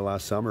Connor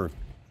last summer,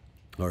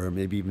 or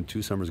maybe even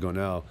 2 summers ago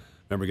now,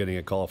 remember getting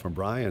a call from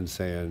Brian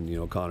saying,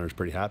 Connor's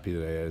pretty happy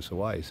today. I said,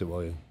 why? He said,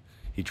 well,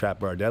 he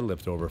trapped our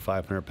deadlift over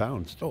 500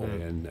 pounds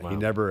today, and wow. he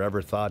never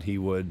ever thought he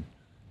would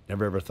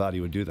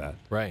do that.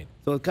 Right.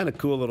 So it's kind of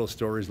cool little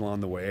stories along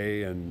the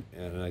way, and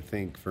I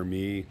think for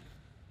me,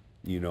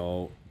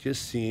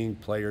 just seeing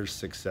players'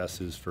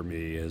 successes for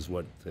me is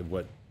what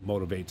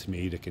motivates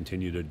me to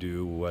continue to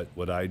do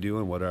what I do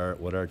and what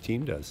our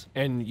team does.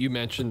 And you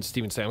mentioned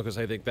Steven Stamkos.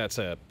 I think that's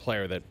a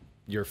player that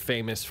you're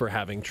famous for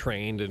having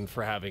trained and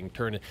for having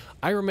turned.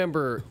 I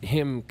remember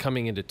him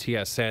coming into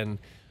TSN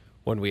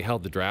when we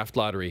held the draft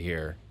lottery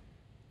here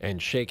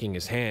and shaking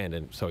his hand.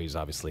 And so he's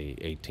obviously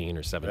 18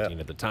 or 17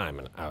 at the time.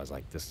 And I was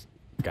like, this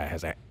guy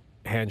has a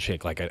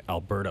handshake like an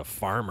Alberta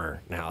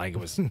farmer now. Like, it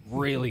was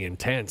really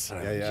intense.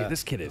 And Yeah. Gee,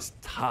 this kid is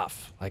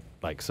tough.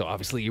 Like so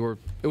obviously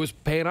it was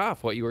paying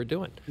off what you were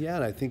doing. Yeah,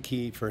 and I think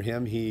he's had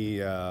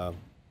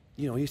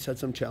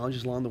some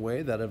challenges along the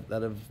way that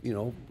have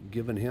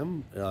given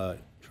him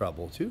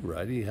trouble too,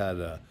 right? He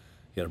had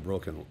He had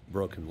a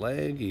broken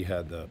leg. He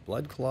had the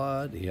blood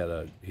clot. He had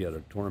a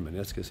torn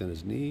meniscus in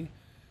his knee.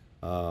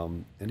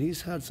 And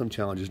he's had some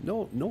challenges.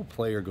 No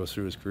player goes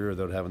through his career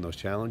without having those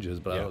challenges.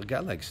 But a guy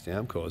like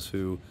Stamkos,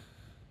 who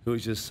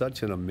is just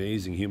such an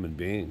amazing human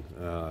being.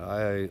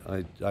 I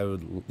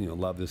would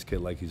love this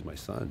kid like he's my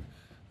son.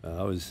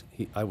 I was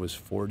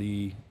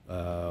 42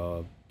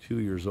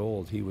 years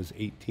old. He was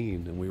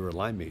 18, and we were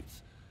line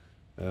mates.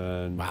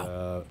 And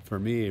for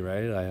me,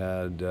 right, I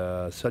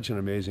had such an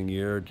amazing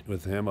year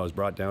with him. I was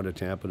brought down to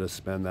Tampa to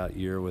spend that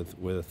year with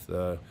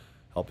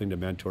helping to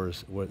mentor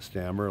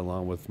Stammer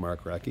along with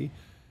Mark Recchi,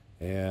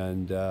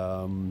 and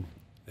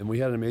we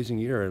had an amazing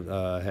year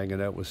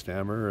hanging out with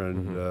Stammer,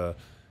 and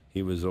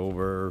he was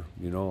over,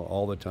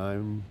 all the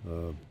time,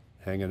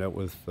 hanging out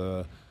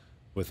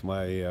with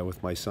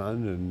my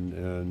son,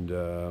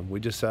 and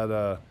we just had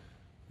a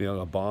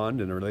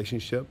bond and a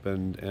relationship,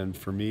 and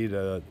for me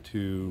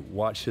to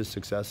watch his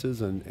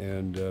successes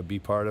and be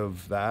part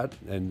of that,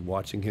 and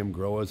watching him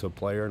grow as a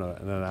player and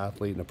an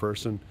athlete and a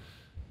person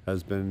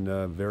has been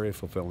very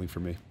fulfilling for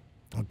me.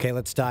 Okay,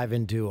 let's dive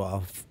into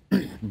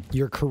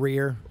your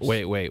career.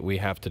 Wait, we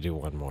have to do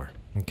one more.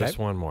 Okay. Just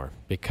one more,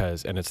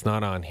 and it's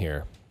not on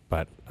here,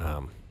 but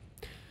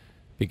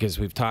because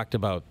we've talked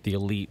about the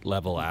elite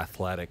level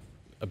athletic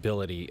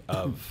ability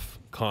of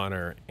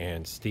Connor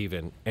and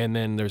Steven, and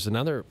then there's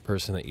another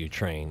person that you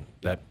train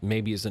that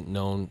maybe isn't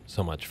known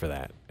so much for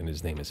that, and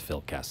his name is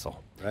Phil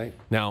Kessel. Right.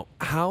 Now,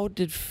 how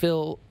did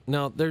Phil...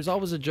 Now, there's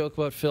always a joke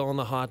about Phil and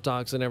the hot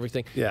dogs and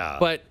everything. Yeah.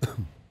 But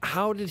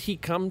how did he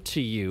come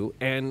to you?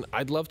 And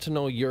I'd love to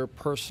know your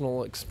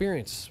personal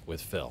experience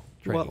with Phil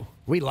training. Well,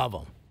 We love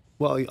him.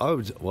 Well,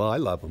 I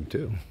love him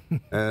too,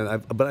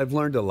 but I've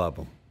learned to love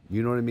him.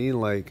 You know what I mean?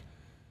 Like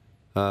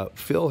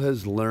Phil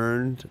has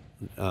learned.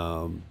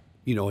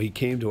 He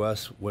came to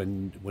us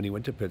when he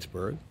went to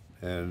Pittsburgh,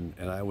 and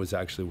I was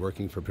actually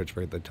working for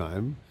Pittsburgh at the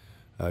time.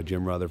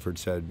 Jim Rutherford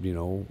said, we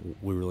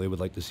really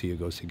would like to see you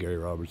go see Gary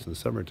Roberts in the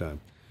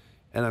summertime,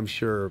 and I'm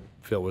sure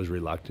Phil was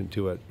reluctant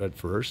to it at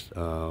first.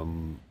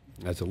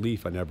 As a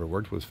Leaf, I never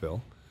worked with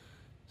Phil,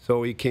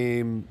 so he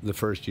came the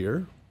first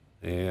year,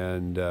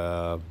 and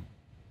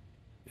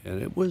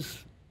it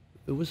was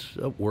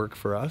a work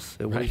for us.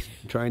 It was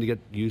trying to get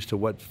used to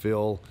what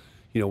Phil,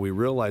 we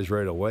realized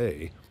right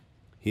away,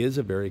 he is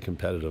a very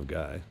competitive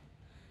guy,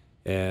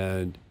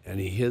 and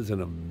he is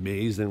an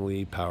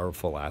amazingly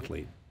powerful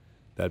athlete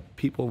that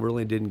people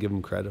really didn't give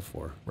him credit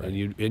for. Right.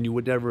 And you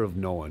would never have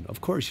known.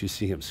 Of course, you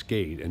see him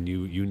skate, and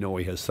you know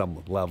he has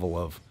some level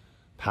of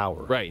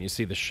power. Right, and you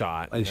see the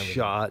shot. His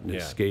shot and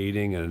his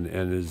skating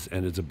and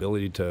his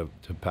ability to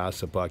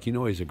pass the puck.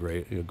 He's a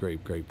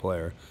great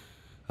player.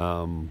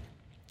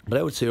 But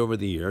I would say over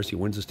the years, he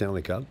wins the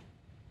Stanley Cup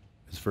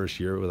his first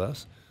year with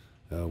us,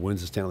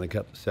 wins the Stanley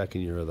Cup the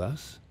second year with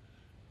us,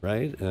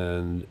 right?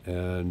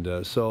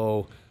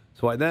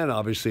 So I then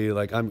obviously,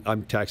 like, I'm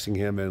texting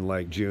him in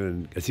like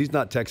June, because he's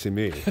not texting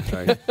me,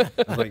 right?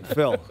 I'm like,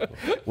 Phil,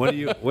 where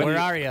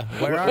are you?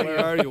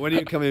 When are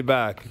you coming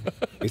back?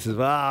 He says,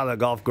 the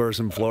golf course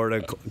in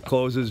Florida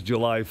closes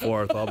July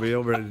 4th.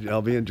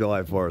 I'll be in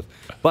July 4th.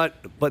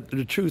 But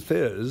the truth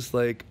is,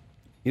 like,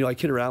 I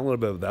kid around a little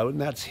bit with that, and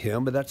that's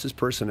him, but that's his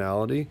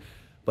personality.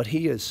 But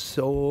he is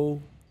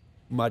so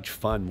much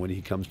fun when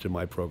he comes to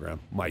my program.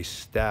 My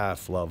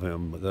staff love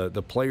him.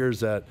 The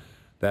players that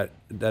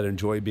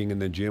enjoy being in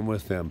the gym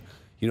with him,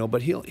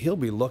 But he'll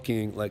be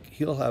looking like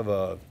he'll have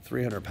a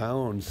 300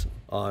 pounds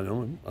on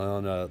him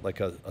on a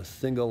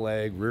single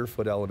leg rear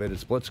foot elevated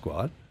split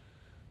squat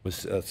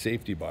with a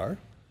safety bar,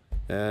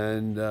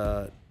 and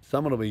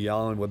someone will be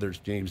yelling, whether it's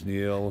James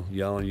Neal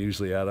yelling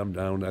usually at him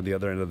down at the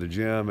other end of the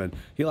gym, and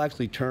he'll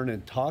actually turn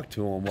and talk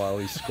to him while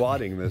he's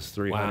squatting this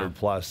 300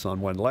 plus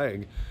on one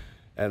leg.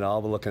 And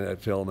I'll be looking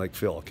at Phil and like,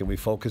 Phil, can we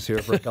focus here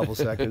for a couple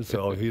seconds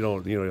so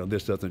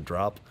this doesn't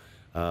drop?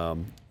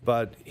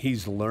 But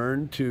he's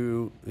learned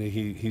to, I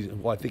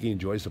think he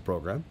enjoys the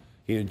program.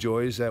 He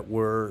enjoys that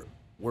we're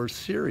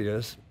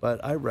serious,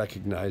 but I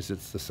recognize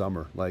it's the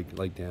summer,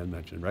 like Dan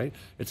mentioned, right?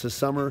 It's the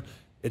summer.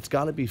 It's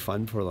got to be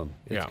fun for them.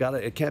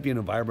 It can't be an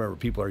environment where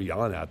people are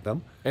yelling at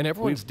them. And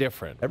everyone's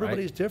different.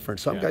 Everybody's different.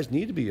 Some guys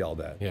need to be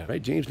yelled at,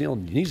 right? James Neal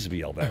needs to be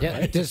yelled at. Yeah.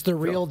 Right? Does the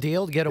real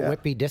deal get a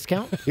Whippy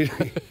discount?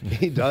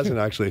 He doesn't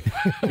actually.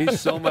 He's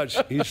so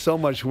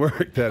much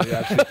work that he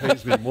actually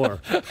pays me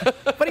more.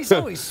 But he's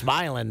always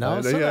smiling,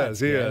 though. He is.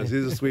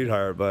 He's a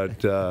sweetheart.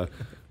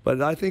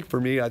 But I think for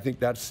me,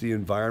 that's the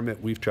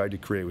environment we've tried to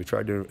create. We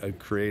tried to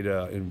create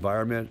an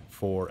environment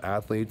for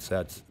athletes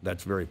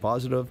that's very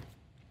positive.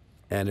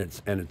 And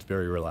it's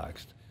very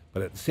relaxed,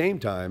 but at the same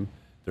time,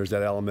 there's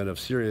that element of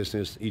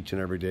seriousness each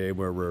and every day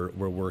where we're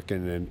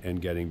working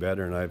and getting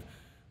better. And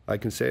I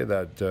can say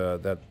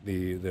that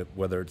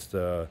whether it's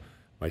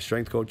my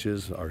strength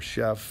coaches, our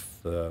chef,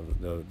 the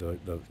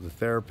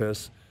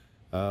therapists,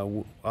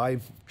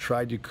 I've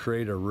tried to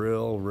create a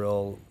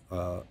real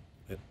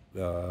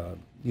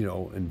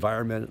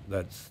environment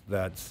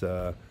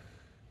that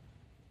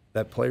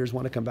players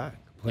want to come back.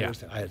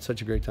 I had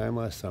such a great time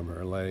last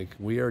summer. Like,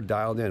 we are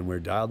dialed in. We're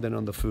dialed in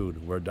on the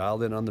food. We're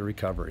dialed in on the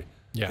recovery.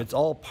 Yeah. It's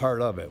all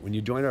part of it. When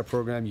you join our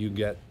program, you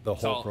get the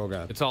whole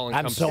program. It's all I'm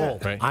encompassing.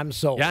 sold. Right? I'm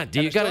sold. Yeah, And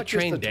you it's got to not just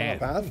train the Dan.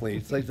 top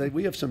athletes. Like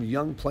we have some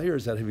young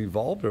players that have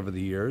evolved over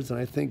the years, and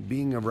I think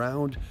being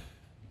around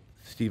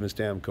Steven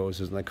Stamkos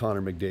and the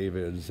Connor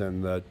McDavids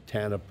and the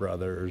Tanev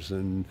brothers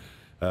and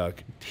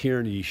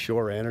Tierney,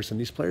 Shore, Anderson,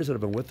 these players that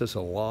have been with us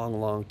a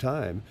long, long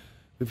time,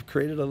 we've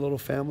created a little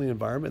family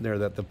environment there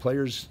that the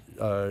players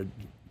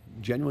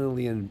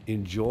genuinely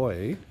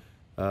enjoy.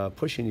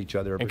 Pushing each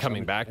other And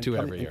coming back to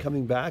every year. and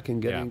coming back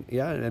and getting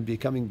and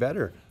becoming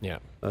better. Yeah.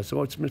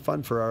 So it's been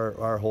fun for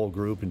our whole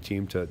group and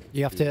team to.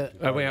 You have to.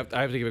 I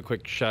have to give a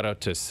quick shout out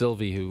to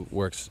Sylvie, who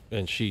works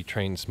and she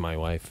trains my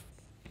wife.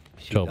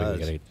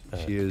 Toby,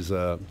 She is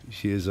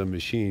a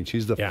machine.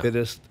 She's the Yeah.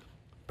 fittest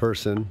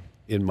person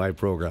in my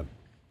program.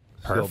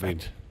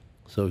 Perfect. Sylvie.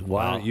 So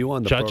why aren't you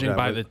on the judging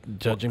program?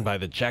 Judging by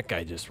the check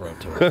I just wrote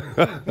to her.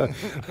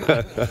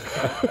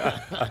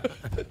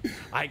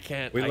 I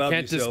can't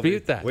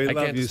dispute that. We I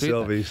love can't you, dispute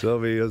Sylvie.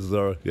 Sylvie is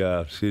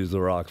she's the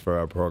rock for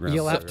our program.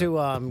 You'll have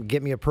to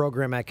get me a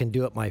program I can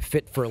do at my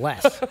Fit for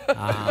Less.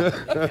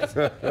 It's,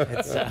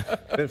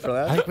 Fit for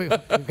I that. think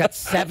we've got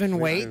 7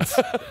 weights.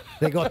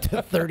 They go up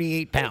to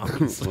 38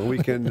 pounds. Well, we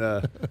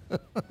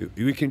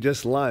can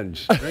just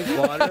lunge, drink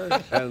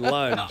water, and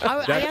lunge.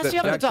 I asked you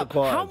up at the Deck top,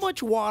 how quads.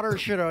 much water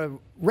should a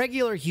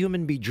regular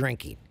human be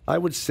drinking? I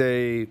would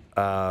say,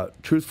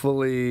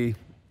 truthfully,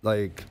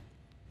 like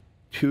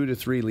 2 to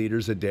 3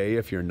 liters a day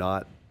if you're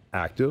not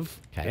active.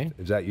 Okay.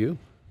 Is that you?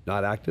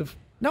 Not active?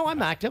 No,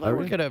 I'm active. I Are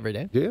work you? it every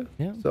day. Do you?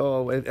 Yeah.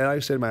 So, and I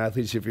say to my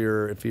athletes, if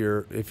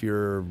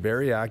you're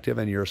very active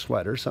and you're a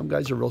sweater, some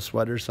guys are real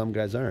sweaters, some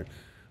guys aren't.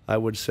 I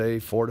would say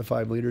 4 to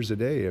 5 liters a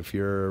day if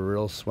you're a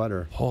real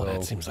sweater. Oh, So-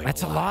 that seems like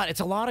That's a lot.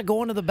 It's a lot of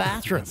going to the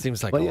bathroom. That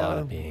seems like But a yeah, lot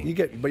of being.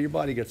 but your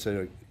body gets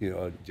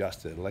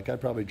adjusted. Like I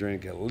probably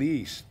drink at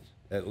least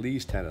 10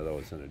 of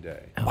those in a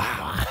day.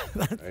 Wow.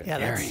 Right?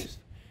 At least.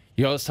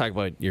 You always talk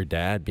about your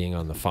dad being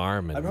on the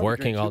farm I and probably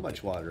working drink all too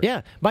much water.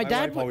 Yeah, my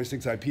dad wife would- always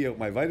thinks I pee out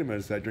my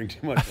vitamins. I drink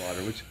too much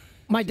water, which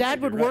My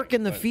dad would You're right, work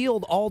in the but-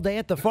 field all day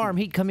at the farm.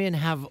 He'd come in,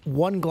 have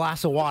 1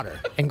 glass of water,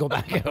 and go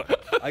back out.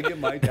 I give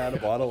my dad a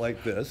bottle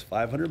like this,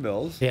 500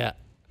 mils. Yeah.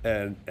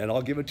 And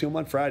I'll give it to him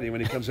on Friday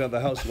when he comes out of the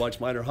house to watch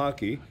minor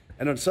hockey.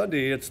 And on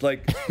Sunday, it's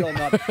like still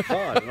not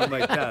gone. And I'm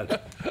like,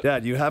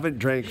 Dad, you haven't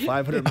drank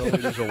 500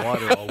 milliliters of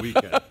water all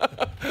weekend.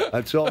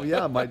 And so,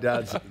 yeah, my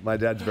dad's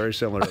very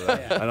similar to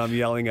that. And I'm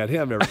yelling at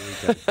him every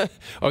weekend.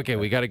 Okay,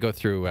 we got to go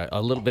through a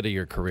little bit of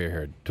your career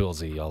here,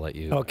 Toolsy. I'll let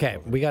you. Okay,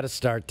 we got to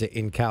start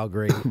in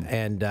Calgary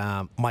and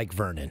Mike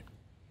Vernon.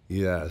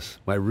 Yes,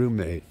 my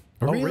roommate.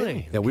 Oh,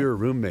 really? Yeah, we were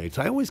roommates.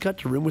 I always got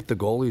to room with the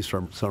goalies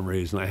for some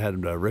reason. I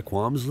had Rick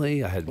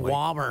Wamsley. I had Mike,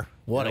 Wammer.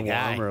 What a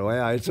guy. Wammer. Well,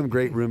 yeah, I had some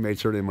great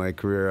roommates early in my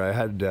career. I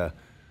had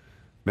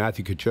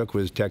Matthew Tkachuk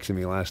was texting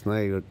me last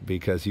night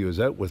because he was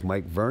out with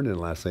Mike Vernon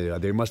last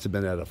night. They must have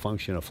been at a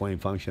flame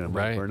function, and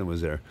Mike Right. Vernon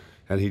was there.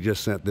 And he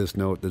just sent this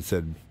note that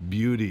said,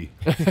 beauty.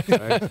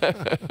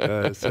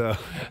 Right? So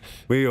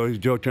we always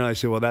joked around.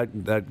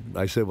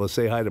 I said, well,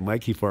 say hi to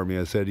Mikey for me.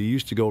 I said, he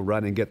used to go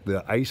run and get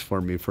the ice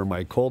for me for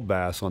my cold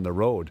baths on the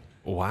road.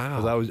 Wow.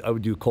 Because I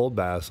would do cold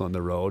baths on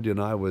the road, and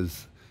that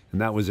was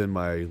in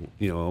my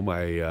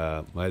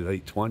my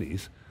late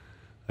 20s.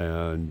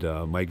 And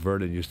Mike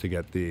Vernon used to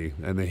get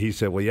and then he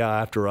said, well, yeah,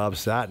 after Rob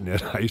sat in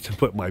it, I used to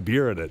put my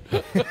beer in it.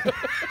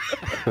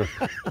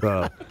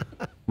 So,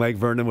 Mike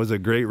Vernon was a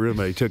great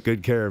roommate. He took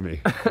good care of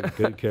me.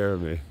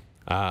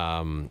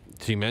 So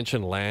you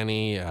mentioned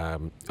Lanny.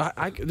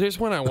 There's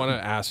one I want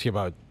to ask you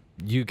about.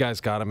 You guys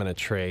got him in a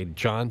trade.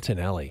 John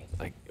Tonelli.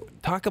 Like,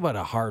 talk about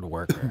a hard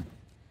worker.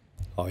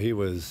 Oh, he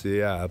was,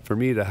 for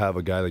me to have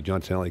a guy like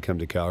John Stanley come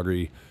to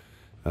Calgary,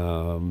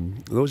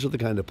 those are the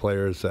kind of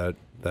players that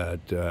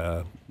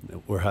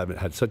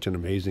had such an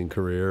amazing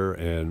career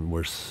and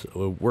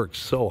worked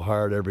so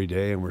hard every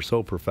day and were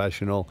so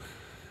professional.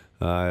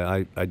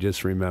 I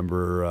just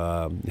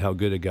remember how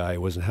good a guy he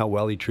was and how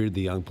well he treated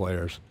the young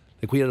players.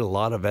 Like, we had a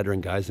lot of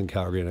veteran guys in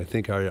Calgary, and I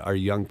think our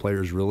young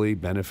players really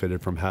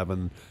benefited from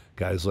having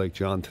guys like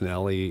John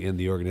Tonelli in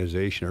the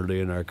organization early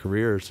in our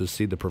careers to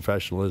see the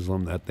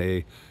professionalism that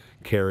they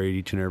carried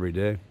each and every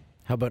day.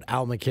 How about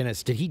Al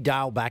McInnes? Did he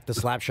dial back the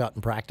slap shot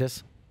in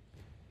practice?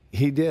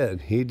 He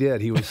did.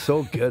 He was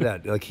so good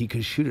at it. Like, he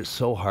could shoot it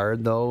so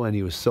hard, though, and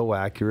he was so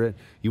accurate.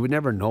 You would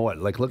never know it.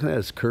 Like, looking at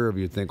his curve,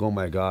 you'd think, oh,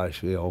 my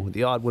gosh, the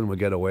odd one would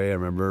get away, I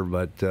remember.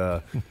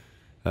 But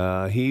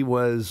he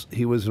was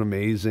an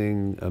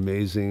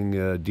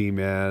amazing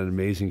D-man,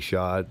 amazing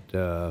shot.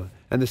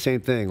 And the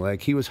same thing,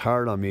 like, he was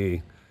hard on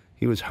me.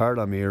 He was hard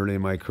on me early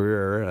in my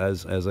career,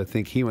 as I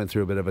think he went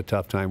through a bit of a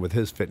tough time with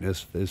his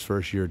fitness his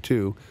first year,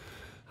 too.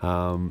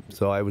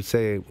 So I would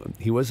say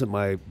he wasn't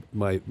my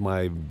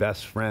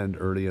best friend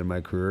early in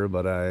my career,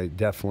 but I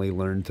definitely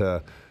learned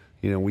to,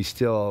 we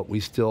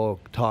still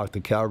talk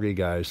to Calgary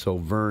guys. So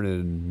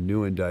Vernon,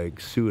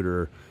 Neuendijk,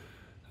 Suter,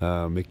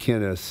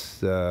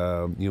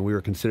 McInnes. We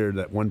were considered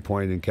at one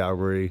point in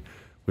Calgary,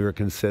 we were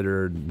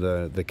considered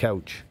the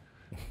couch.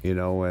 You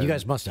know, and You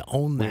guys must have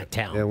owned that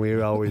town. and we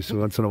always,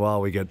 once in a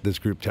while, we get this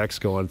group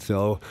text going.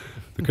 So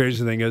the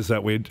crazy thing is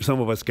that some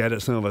of us get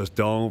it, some of us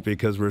don't,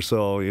 because we're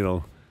so,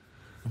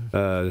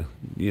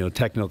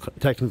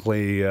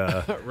 technically,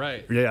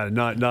 Right. yeah,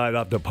 not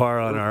up to par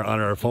on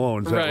our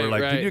phones. That Right, we're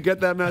like, right. did you get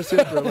that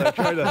message? We're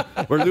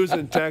like we're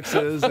losing texts,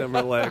 and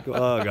we're like,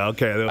 oh,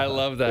 okay. I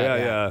love that.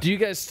 Yeah. Do you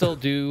guys still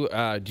do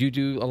you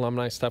do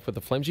alumni stuff with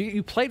the Flames?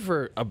 You played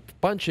for a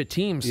bunch of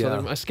teams, so Yeah.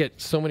 there must get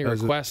so many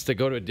requests to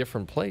go to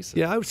different places.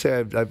 Yeah, I would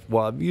say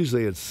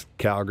usually it's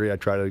Calgary. I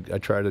try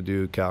to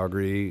do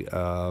Calgary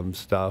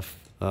stuff,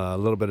 a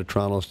little bit of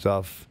Toronto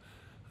stuff.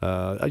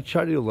 I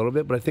try to do a little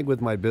bit, but I think with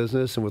my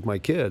business and with my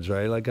kids,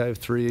 right? Like I have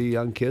 3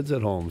 young kids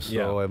at home, so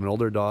Yeah. I have an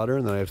older daughter,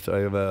 and then I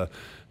have a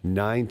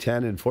 9,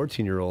 10, and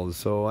 14-year-old.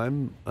 So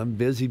I'm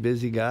busy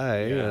guy,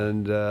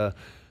 and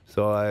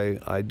so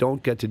I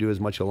don't get to do as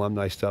much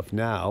alumni stuff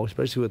now,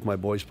 especially with my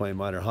boys playing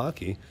minor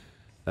hockey.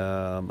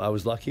 I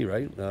was lucky,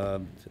 right?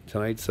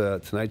 Tonight's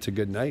a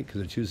good night because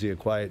it's usually a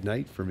quiet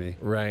night for me.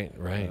 Right.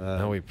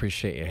 No, we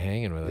appreciate you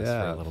hanging with us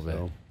for a little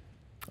bit.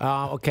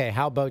 Okay,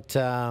 how about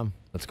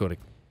Let's go to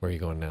where are you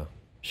going now?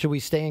 should we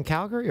stay in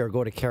Calgary or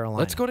go to Carolina?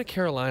 Let's go to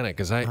Carolina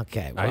because I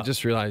well-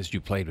 just realized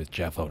you played with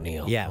Jeff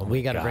O'Neill. Yeah, Oh we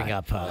my got to God. bring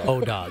up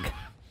O-Dog.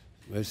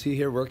 Is he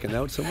here working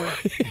out somewhere?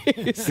 Do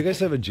you guys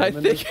have a gym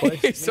in this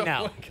place?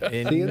 No.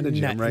 Is he in the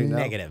gym right now?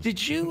 Negative.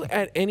 Did you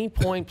at any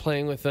point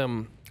playing with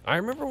him? I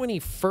remember when he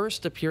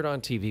first appeared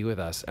on TV with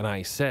us, and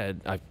I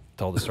said, I've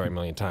told the story a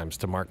million times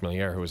to Mark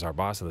Milliere, who was our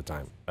boss at the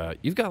time.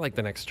 You've got like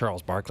the next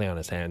Charles Barkley on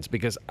his hands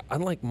because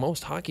unlike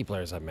most hockey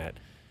players I've met,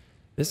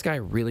 this guy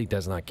really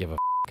does not give a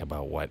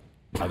about what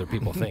other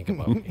people think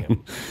about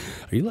him.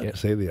 Are you allowed to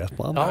say the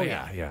F-bomb? Oh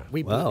yeah.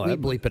 We Wow, we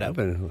bleep it out.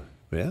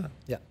 Yeah.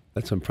 Yeah.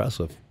 That's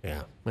impressive.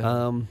 Yeah.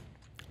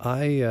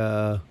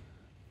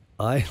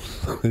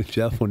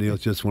 Jeff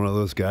O'Neill's just one of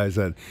those guys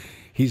that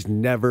he's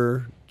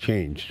never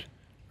changed,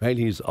 right?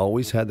 He's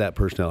always had that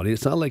personality.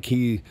 It's not like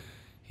we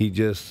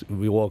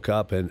woke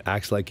up and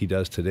acts like he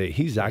does today.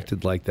 He's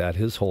acted like that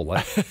his whole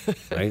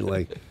life,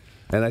 right?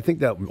 And I think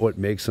that what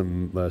makes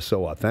him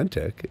so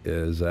authentic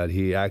is that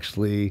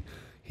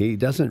he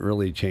doesn't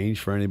really change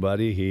for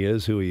anybody. He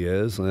is who he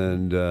is,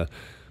 and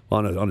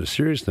on a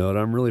serious note,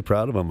 I'm really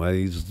proud of him.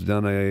 He's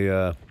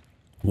done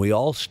we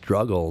all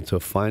struggle to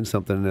find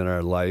something in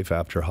our life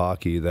after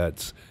hockey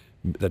that's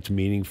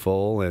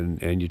meaningful,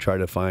 and you try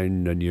to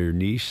find your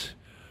niche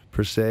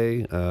per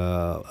se.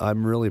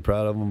 I'm really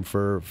proud of him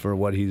for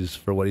what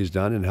he's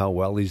done and how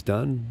well he's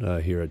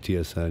done here at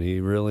TSN. He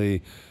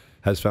really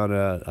has found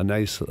a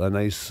nice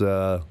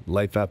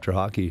life after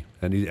hockey,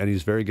 and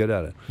he's very good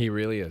at it. He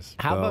really is.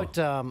 How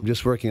about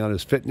Just working on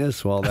his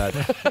fitness. Well,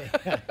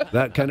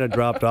 that kind of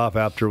dropped off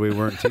after we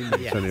weren't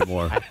teammates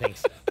anymore. I think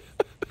so.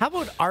 How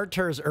about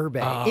Arturs Urbe?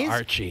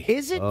 Archie.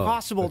 Is it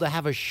possible to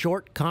have a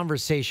short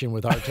conversation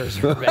with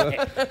Arturs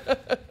Urbe?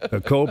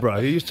 The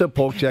Cobra. He used to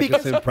poke check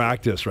us in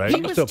practice, right?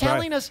 He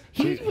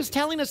was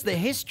telling us the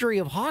history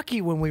of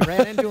hockey when we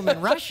ran into him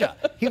in Russia.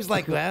 He was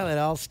like, "Well, it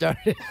all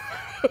started."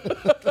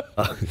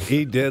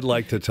 He did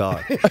like to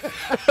talk,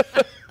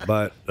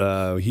 but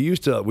we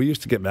used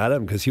to get mad at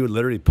him because he would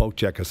literally poke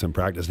check us in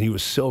practice, and he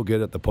was so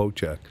good at the poke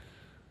check.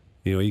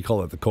 He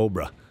called it the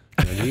Cobra.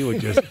 And he would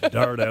just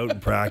dart out in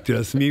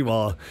practice.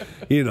 Meanwhile,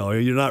 you're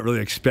not really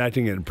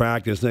expecting it in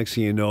practice. Next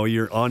thing you know,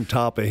 you're on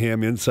top of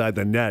him inside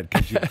the net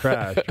because you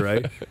crashed,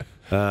 right?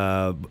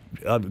 A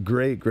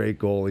great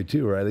goalie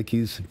too, right? I think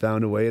he's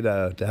found a way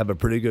to have a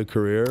pretty good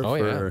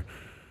career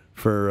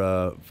for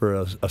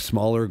a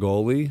smaller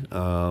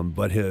goalie,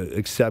 but his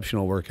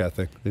exceptional work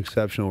ethic.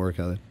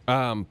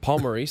 Paul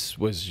Maurice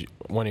was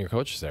one of your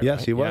coaches there.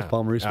 Yes, right? he was. Yeah.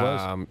 Paul Maurice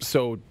was.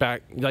 So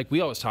back, like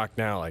we always talk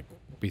now, like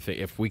we think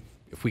if we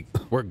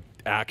were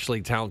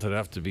actually talented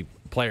enough to be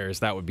players,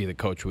 that would be the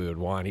coach we would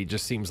want. He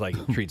just seems like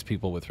he treats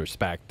people with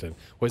respect. And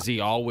was he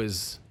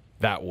always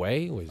that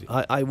way? Was he?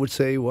 I would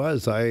say he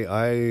was.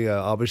 I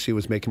obviously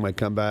was making my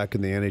comeback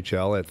in the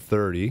NHL at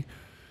 30,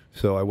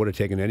 so I would have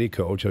taken any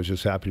coach. I was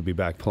just happy to be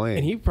back playing.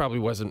 And he probably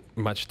wasn't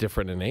much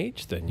different in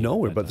age than you. No,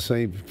 we're about the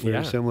same,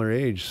 very similar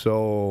age.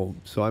 So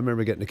I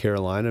remember getting to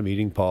Carolina,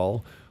 meeting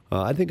Paul.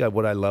 I think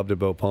what I loved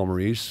about Paul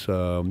Maurice,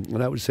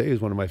 and I would say he's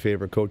one of my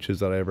favorite coaches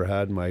that I ever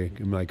had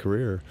in my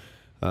career.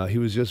 He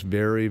was just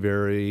very,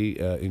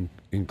 very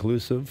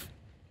inclusive.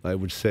 I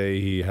would say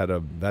he had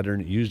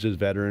used his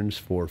veterans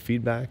for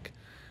feedback.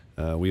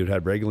 We would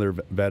have regular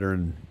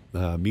veteran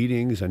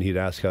meetings, and he'd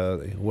ask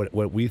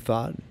what we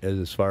thought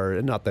as far,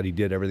 and not that he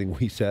did everything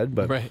we said,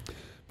 but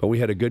we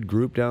had a good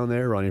group down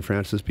there. Ronnie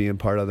Francis being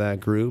part of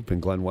that group,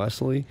 and Glenn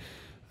Wesley.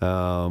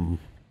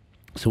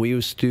 So we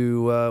used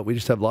to we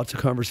just have lots of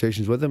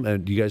conversations with him.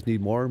 And do you guys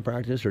need more in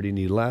practice, or do you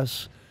need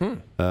less?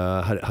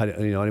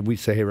 We'd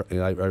say, hey,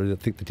 I really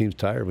think the team's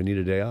tired. We need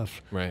a day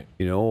off. Right.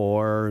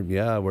 Or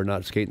we're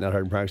not skating that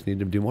hard in practice. Need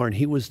to do more. And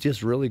he was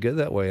just really good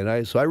that way. And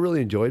I really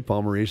enjoyed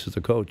Paul Maurice as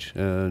a coach.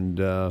 And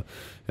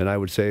I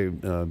would say,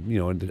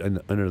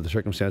 under the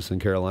circumstances in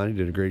Carolina, he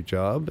did a great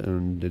job.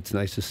 And it's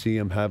nice to see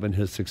him having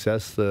his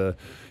success.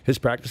 His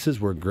practices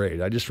were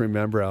great. I just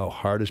remember how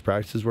hard his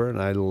practices were,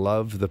 and I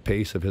love the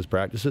pace of his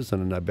practices.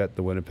 And I bet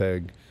the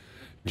Winnipeg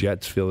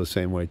Jets feel the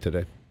same way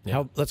today.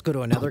 Yeah. Let's go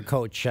to another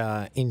coach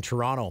in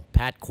Toronto,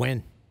 Pat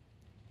Quinn.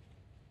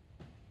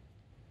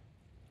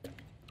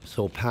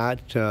 So Pat,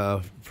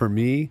 for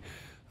me,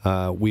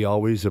 we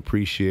always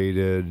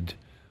appreciated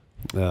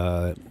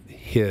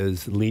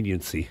his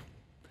leniency.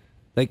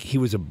 Like, he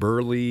was a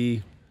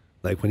burly,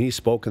 like when he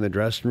spoke in the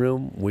dressing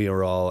room, we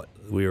were all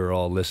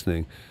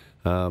listening.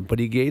 But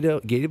he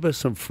gave us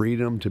some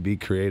freedom to be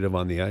creative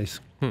on the ice.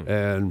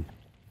 And,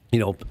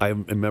 I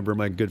remember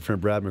my good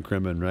friend Brad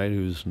McCrimmon, right,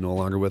 who's no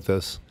longer with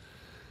us.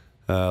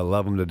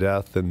 Love him to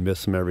death and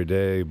miss him every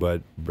day.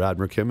 But Brad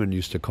McCrimmon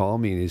used to call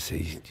me and he'd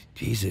say,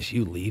 Jesus,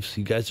 you Leafs,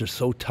 you guys are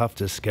so tough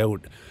to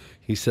scout.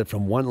 He said,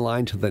 from one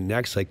line to the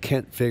next, I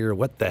can't figure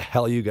what the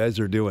hell you guys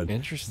are doing.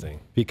 Interesting.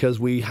 Because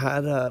we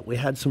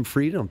had some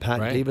freedom.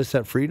 Pat gave us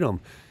that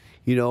freedom.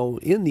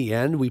 In the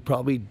end, we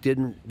probably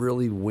didn't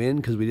really win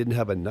because we didn't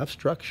have enough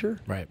structure.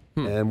 Right.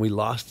 And we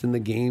lost in the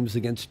games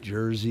against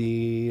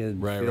Jersey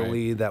and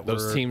Philly. Right.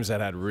 Those teams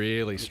that had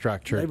really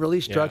structured.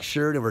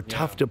 And were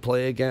tough to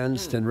play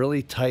against and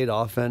really tight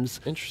offense.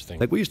 Interesting.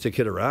 Like, we used to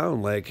kid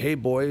around, like, hey,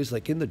 boys,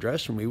 like in the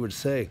dressing room, we would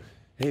say,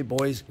 hey,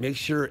 boys, make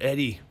sure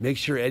Eddie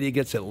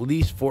gets at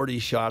least 40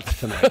 shots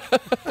tonight.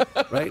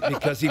 Right?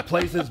 Because he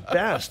plays his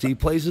best. He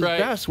plays his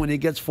best when he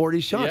gets 40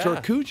 shots. Yeah.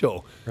 Or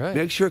Cujo. Right.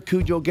 Make sure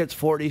Cujo gets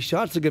 40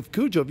 shots. Like, if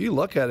you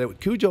look at it, would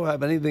Cujo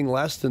have anything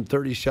less than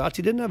 30 shots,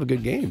 he didn't have a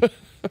good game.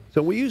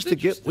 So we used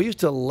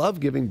to love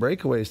giving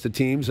breakaways to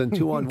teams and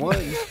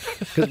 2-on-1s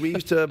because we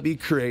used to be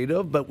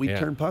creative, but we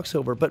turned pucks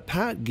over. But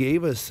Pat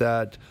gave us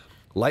that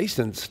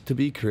license to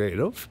be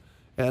creative.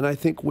 And I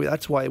think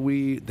that's why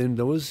in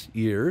those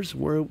years,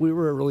 we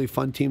were a really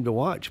fun team to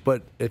watch.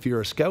 But if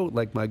you're a scout,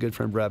 like my good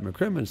friend Brad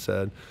McCrimmon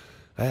said,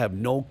 I have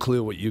no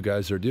clue what you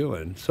guys are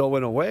doing. So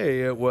in a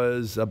way, it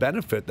was a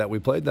benefit that we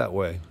played that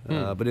way.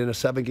 But in a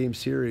 7-game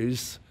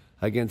series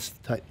against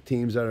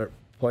teams that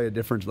play a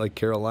different, like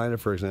Carolina,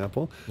 for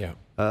example,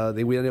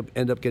 we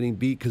end up getting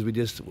beat because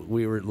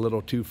we were a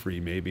little too free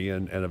maybe,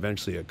 and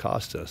eventually it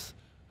cost us.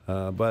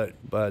 But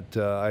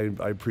I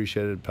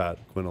appreciated Pat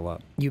Quinn a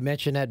lot. You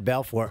mentioned Ed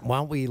Belfour. Why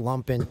don't we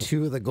lump in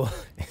two of the goals?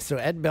 So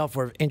Ed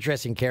Belfour,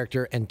 interesting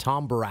character, and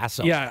Tom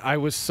Barrasso. Yeah, I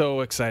was so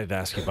excited to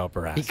ask you about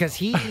Barrasso.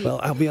 Because well,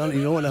 I'll be honest,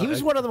 he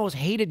was one of the most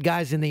hated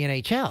guys in the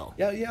NHL.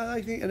 Yeah,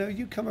 I think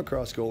you come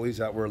across goalies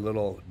that were a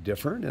little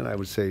different, and I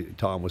would say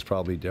Tom was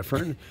probably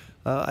different.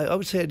 I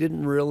would say I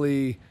didn't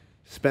really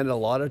spend a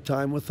lot of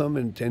time with him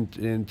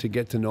and to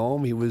get to know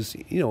him. He was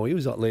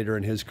later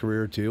in his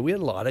career too. We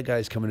had a lot of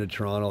guys coming to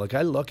Toronto. Like,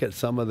 I look at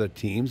some of the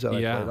teams that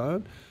I played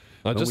on.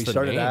 When we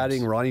started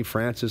adding Ronnie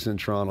Francis in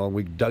Toronto,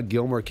 Doug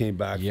Gilmour came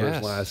back for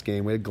his last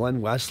game. We had Glenn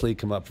Wesley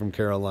come up from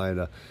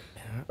Carolina.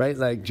 Right,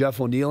 like Jeff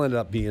O'Neill ended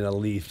up being a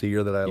Leaf the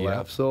year that I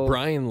left. So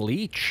Brian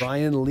Leach,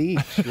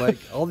 like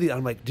all the.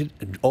 I'm like,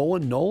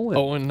 Owen Nolan.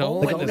 Owen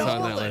Nolan is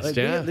on that list.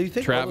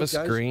 Yeah, Travis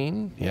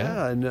Green.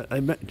 Yeah, and I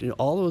met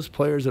all those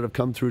players that have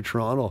come through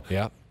Toronto.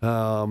 Yeah.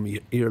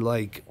 You're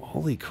like,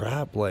 holy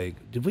crap! Like,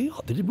 did we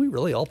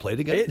really all play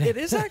together? It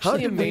is actually How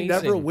did we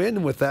never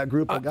win with that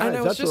group of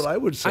guys? That's what I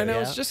would say. I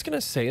was just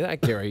gonna say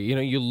that, Gary.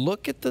 You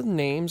look at the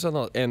names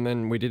on and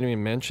then we didn't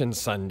even mention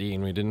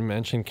Sundin. We didn't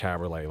mention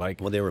Caberlet. Like,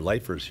 well, they were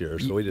lifers here,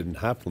 so we didn't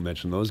have to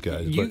mention those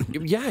guys.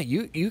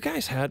 You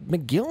guys had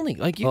McGillney.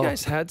 Like, you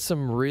guys had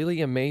some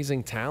really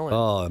amazing talent.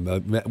 Oh,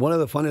 one of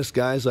the funnest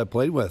guys I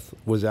played with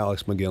was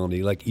Alex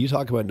McGillney. Like, you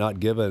talk about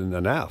not giving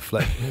an F.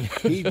 Like,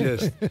 he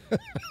just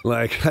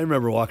like. I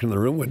remember walking in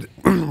the room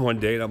one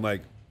day, and I'm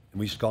like,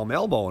 we used to call him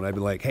Elmo, and I'd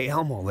be like, hey,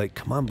 Elmo, like,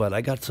 come on, bud, I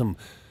got some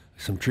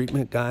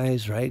treatment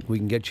guys, right? We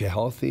can get you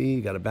healthy.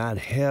 You got a bad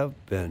hip.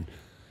 And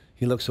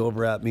he looks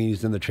over at me.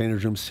 He's in the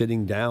trainer's room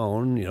sitting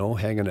down,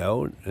 hanging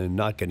out and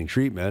not getting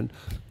treatment.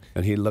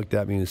 And he looked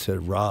at me and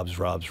said, Robs,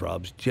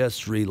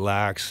 just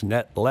relax.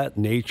 Let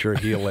nature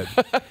heal it.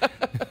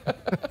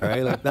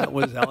 Right? Like, that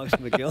was Alex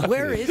McGillney.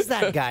 Where is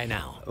that guy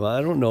now? Well,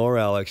 I don't know where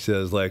Alex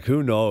is. Like,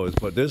 who knows?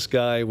 But this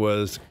guy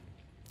was...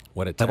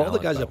 What a talent, of all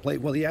the guys that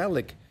played,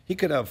 like, he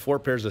could have 4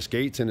 pairs of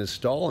skates in his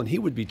stall, and he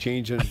would be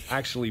changing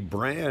actually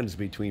brands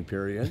between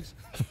periods.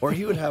 Or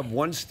he would have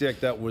one stick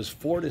that was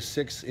 4 to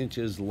 6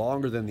 inches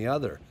longer than the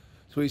other.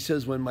 So he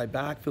says, when my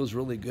back feels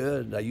really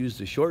good, I use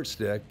the short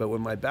stick, but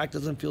when my back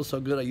doesn't feel so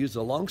good, I use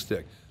the long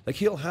stick. Like,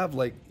 he'll have,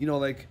 like,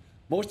 like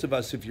most of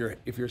us, if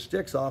your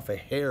stick's off a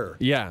hair,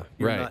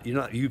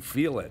 you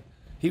feel it.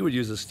 He would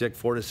use a stick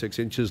 4 to 6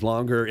 inches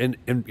longer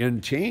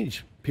and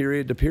change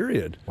period to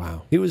period.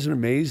 Wow. He was an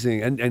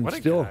amazing and what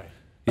still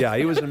Yeah,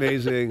 he was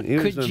amazing. He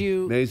was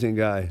an amazing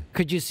guy.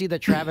 Could you see that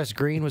Travis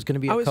Green was going to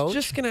be a coach? I was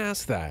just going to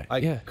ask that.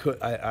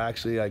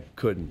 I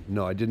couldn't.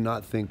 No, I did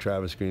not think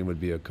Travis Green would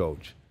be a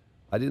coach.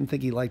 I didn't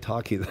think he liked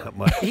hockey that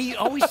much. He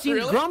always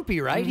seemed grumpy,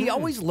 right? He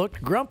always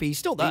looked grumpy. He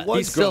still does.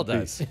 He still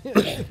does.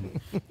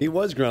 He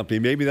was grumpy.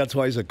 Maybe that's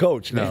why he's a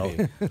coach now.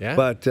 Yeah.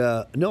 But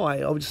no,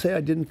 I would say I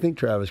didn't think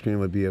Travis Green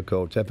would be a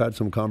coach. I've had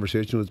some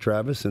conversation with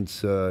Travis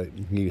since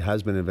he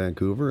has been in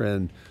Vancouver,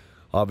 and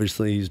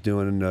obviously he's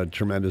doing a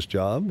tremendous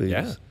job.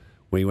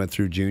 When he went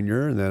through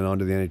junior and then on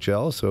to the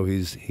NHL, so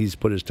he's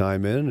put his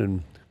time in,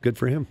 and good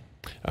for him.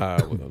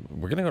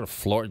 We're gonna go to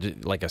Florida,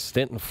 like a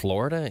stint in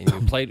Florida, and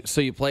you played.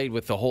 So you played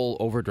with the whole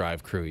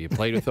Overdrive crew. You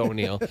played with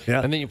O'Neill,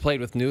 and then you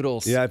played with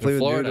Noodles. Yeah, I played with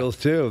Florida. Noodles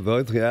too.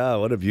 Both, yeah,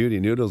 what a beauty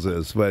Noodles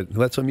is. But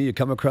that's what I mean. You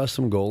come across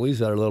some goalies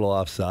that are a little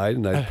offside,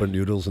 and I put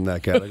Noodles in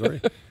that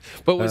category.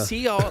 But was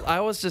he all? I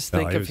always just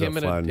think he of was him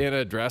in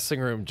a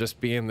dressing room,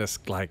 just being this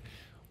like,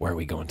 where are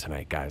we going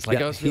tonight, guys? Like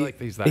I always feel like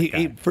he's that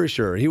guy. For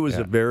sure. He was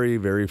a very,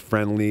 very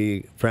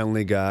friendly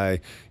guy.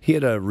 He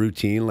had a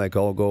routine like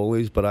all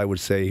goalies, but I would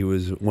say he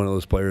was one of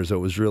those players that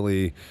was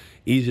really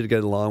easy to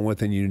get along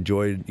with, and you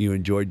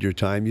enjoyed your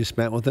time you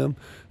spent with him.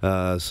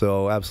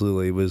 So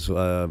absolutely, he was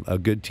a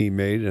good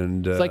teammate.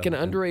 And it's like an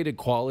underrated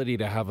quality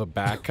to have a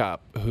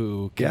backup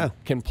who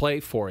can play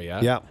for you.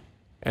 Yeah.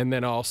 And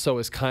then also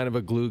is kind of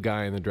a glue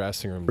guy in the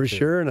dressing room. For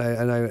sure, and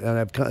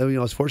I've I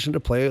was fortunate to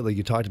play it. Like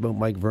you talked about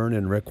Mike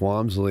Vernon, Rick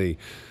Wamsley,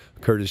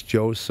 Curtis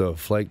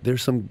Joseph. Like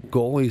there's some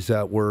goalies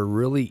that were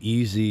really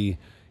easy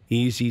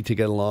to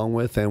get along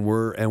with, and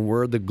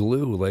we're the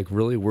glue. Like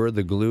really, we're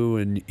the glue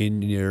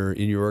in your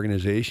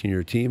organization,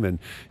 your team. And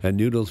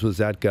Noodles was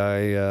that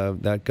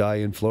guy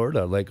in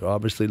Florida. Like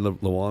obviously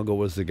Luongo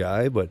was the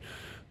guy, but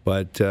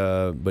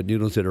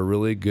Noodles did a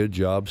really good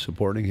job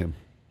supporting him.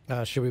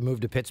 Should we move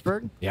to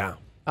Pittsburgh? Yeah.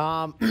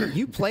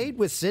 You played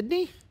with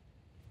Sidney?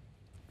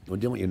 Well,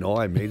 don't you know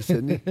I made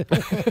Sidney?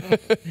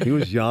 He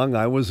was young.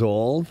 I was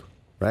old,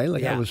 right?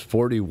 Like I was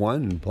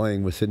 41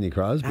 playing with Sidney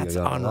Crosby. That's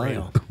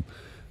unreal.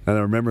 And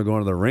I remember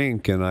going to the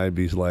rink, and I'd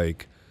be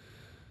like,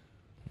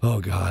 "Oh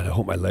God, I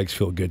hope my legs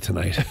feel good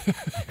tonight,"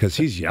 because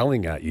he's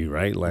yelling at you,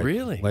 right? Like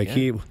really, like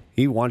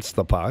he wants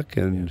the puck,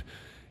 and.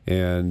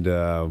 And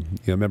I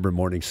remember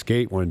morning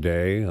skate one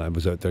day. I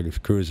was out there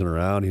cruising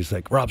around. He's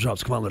like, Robs,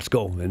 come on, let's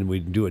go. And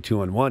we'd do a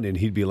 2-on-1, and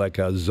he'd be like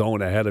a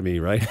zone ahead of me,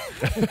 right?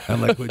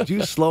 I'm like, would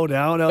you slow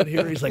down out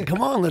here? He's like,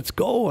 come on, let's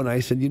go. And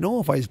I said,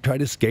 if I try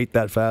to skate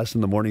that fast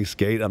in the morning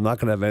skate, I'm not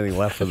going to have anything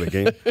left for the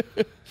game.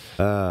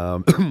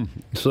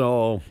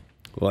 So,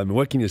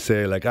 what can you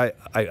say? Like, I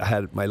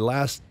had my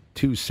last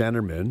two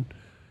centermen,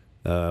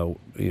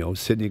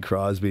 Sidney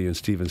Crosby and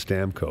Steven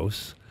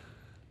Stamkos.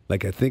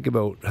 Like, I think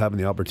about having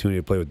the opportunity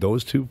to play with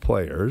those two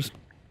players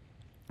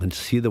and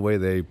see the way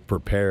they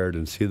prepared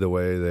and see the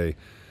way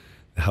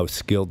how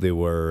skilled they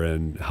were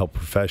and how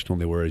professional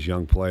they were as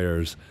young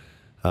players.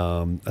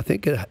 I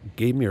think it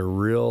gave me a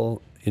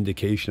real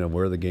indication of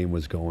where the game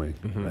was going,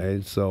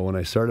 right? So when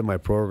I started my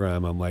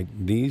program, I'm like,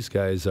 these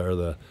guys are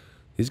going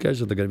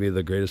to be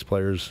the greatest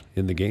players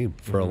in the game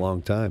for a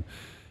long time.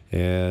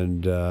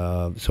 And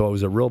so it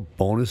was a real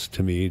bonus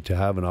to me to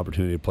have an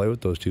opportunity to play with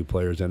those two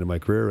players end of my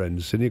career.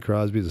 And Sidney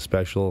Crosby is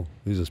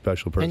he's a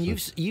special person.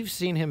 And you've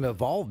seen him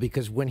evolve,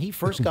 because when he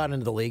first got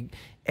into the league,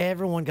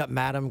 everyone got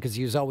mad at him because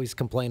he was always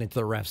complaining to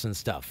the refs and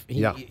stuff.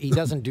 He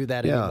doesn't do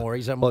that anymore.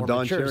 He's a more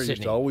Don mature Cherry used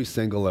Sidney. to always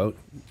single out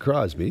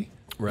Crosby,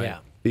 Right? Yeah.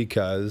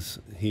 Because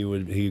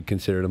he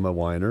considered him a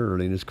whiner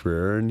early in his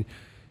career,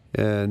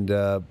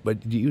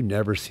 but you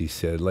never see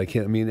Sid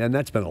and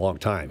that's been a long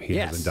time. He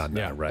hasn't done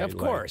that, right? Of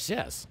course,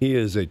 yes. He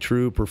is a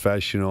true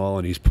professional,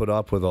 and he's put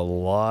up with a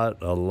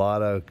lot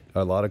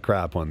of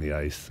crap on the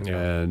ice,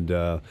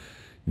 and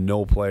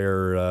no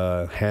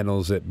player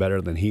handles it better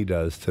than he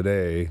does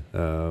today.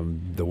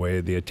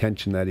 The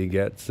attention that he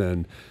gets,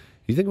 and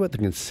you think about the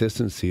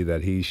consistency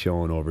that he's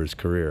shown over his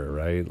career,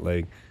 right?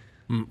 Like.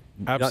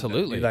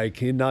 Absolutely.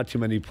 Not too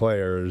many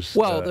players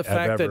the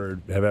fact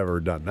have ever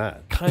done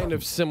that. Kind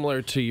of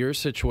similar to your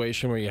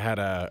situation where you had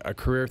a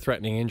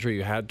career-threatening injury,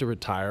 you had to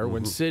retire.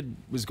 When Sid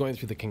was going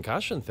through the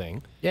concussion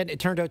thing. Yeah, it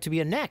turned out to be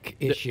a neck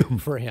issue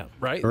for him.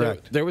 Right?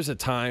 Correct. There was a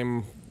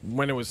time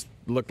when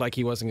looked like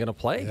he wasn't going to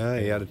play. Yeah,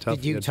 he had a tough.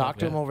 Did you talk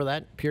to him over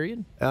that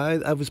period?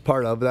 I was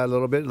part of that a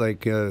little bit,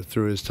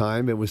 through his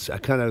time. It was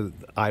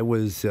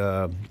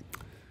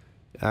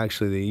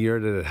actually, the year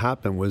that it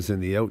happened was in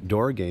the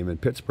outdoor game in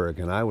Pittsburgh,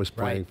 and I was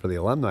playing for the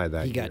alumni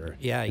that year.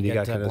 He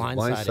got kind of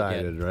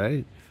blindsided,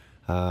 right?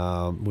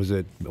 Was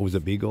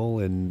it Beagle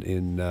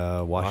in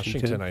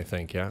Washington? I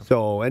think, yeah.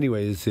 So,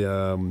 anyways,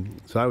 so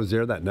I was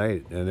there that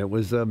night, and it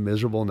was a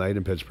miserable night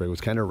in Pittsburgh. It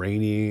was kind of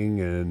raining,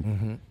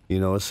 and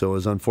so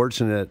it was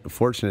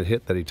fortunate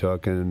hit that he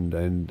took,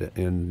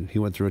 and he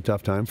went through a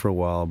tough time for a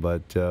while.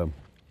 But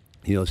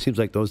it seems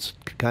like those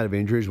kind of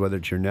injuries, whether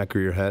it's your neck or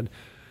your head.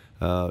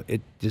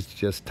 It's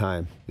just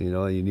time.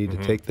 You need to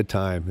take the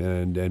time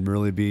and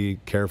really be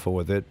careful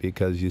with it,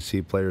 because you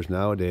see players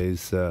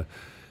nowadays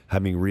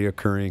having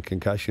reoccurring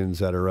concussions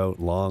that are out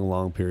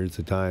long periods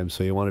of time.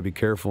 So you want to be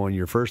careful on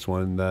your first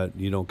one that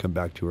you don't come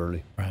back too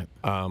early. Right.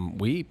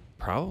 We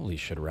probably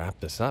should wrap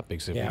this up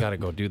because if Yeah. we got to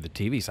go do the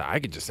TV side, I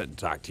could just sit and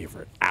talk to you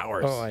for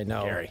hours. Oh, I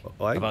know. Gary,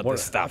 Well, about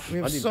this stuff. We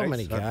have Monday so nights,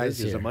 many not guys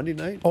Thursday. Is here. it Monday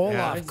night?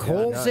 Olaf Yeah.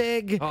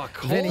 Kolzig, Oh,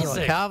 Vinny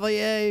Kolzig.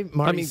 LeCavalier,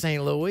 Marty mean,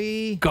 St.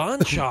 Louis.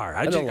 Gonchar.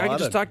 I could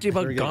just talk to you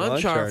about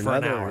Gonchar for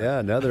an hour. Yeah,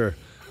 another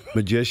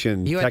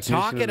magician. You had technician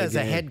of Tocchet the as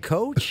a game. head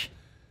coach?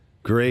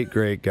 Great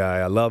guy.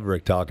 I love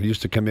Rick Tocchet. He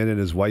used to come in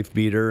his wife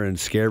beater and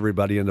scare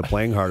everybody into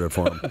playing harder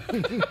for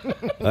him.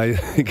 I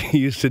think he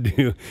used to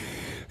do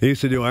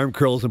arm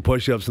curls and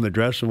push-ups in the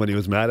dressing room when he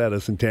was mad at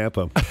us in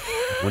Tampa.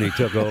 When he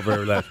took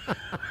over,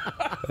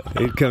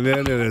 he'd come in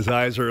and his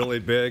eyes were really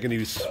big and he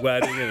was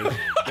sweating and his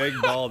big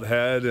bald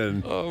head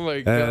and Oh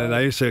my God. and I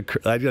used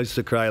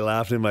to cry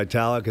laughing in my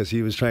towel because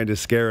he was trying to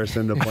scare us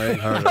into playing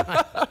harder.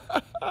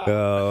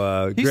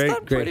 So, He's great,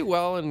 done pretty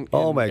well in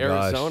oh my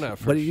Arizona. gosh!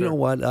 For But sure. you know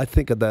what? I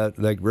think of that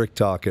like Rick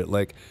Tocchet.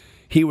 Like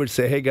he would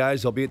say, "Hey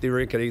guys, I'll be at the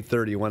rink at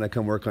 8:30. You want to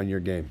come work on your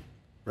game?"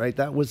 Right?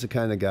 That was the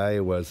kind of guy he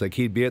was. Like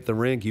he'd be at the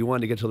rink. You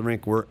wanted to get to the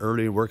rink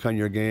early, work on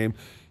your game.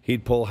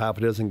 He'd pull half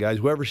a dozen guys.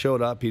 Whoever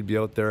showed up, he'd be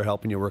out there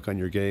helping you work on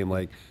your game.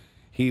 Like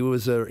he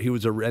was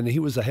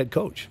a head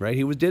coach. Right?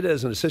 He did it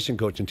as an assistant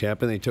coach in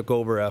Tampa, and he took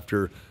over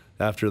after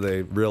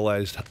they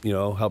realized,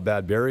 how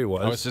bad Barry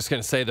was. I was just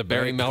going to say the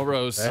Barry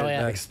Melrose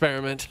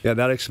experiment. Yeah,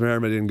 that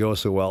experiment didn't go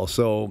so well.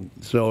 So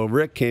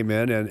Rick came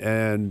in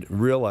and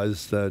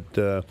realized that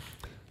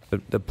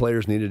the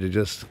players needed to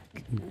just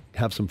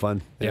have some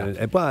fun.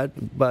 Yeah.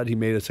 But he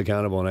made us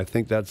accountable, and I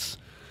think that's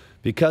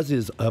because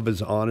of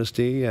his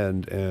honesty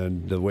and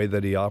the way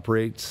that he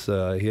operates.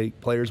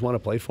 Players want to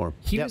play for him.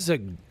 He was a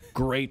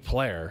great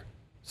player.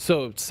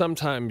 So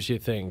sometimes you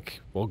think,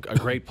 well, a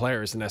great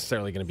player isn't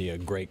necessarily going to be a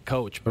great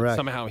coach, but Correct.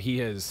 somehow he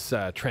has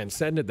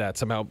transcended that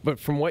somehow. But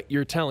from what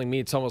you're telling me,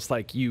 it's almost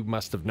like you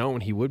must have known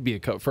he would be a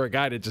coach. For a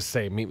guy to just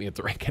say, meet me at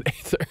the rink at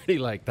 8:30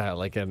 like that,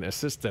 like an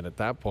assistant at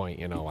that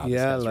point, obviously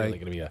Yeah, that's like really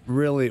going to be a...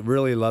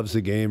 really loves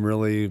the game.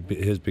 Really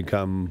has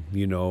become,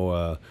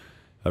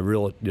 a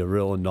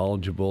real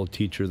knowledgeable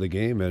teacher of the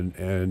game,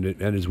 and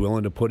is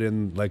willing to put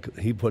in, like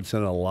he puts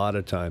in a lot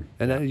of time.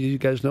 And you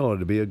guys know,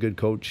 to be a good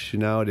coach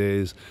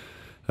nowadays,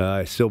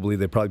 I still believe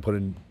they probably put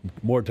in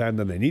more time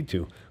than they need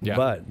to. Yeah.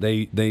 But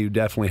they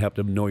definitely have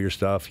to know your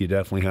stuff. You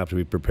definitely have to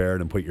be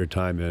prepared and put your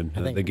time in.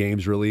 think- The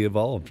game's really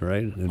evolved,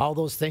 right? And All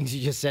those things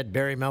you just said,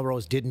 Barry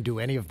Melrose didn't do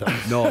any of those.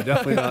 no,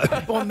 definitely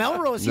not. Well,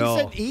 Melrose,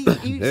 No. he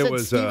It said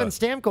was, Steven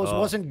Stamkos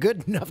wasn't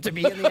good enough to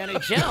be in the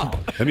NHL.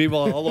 I mean,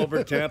 well, all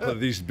over Tampa,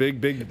 these big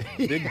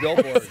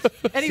billboards.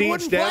 And he Steve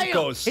wouldn't play 'em.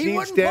 Stamkos, He Steve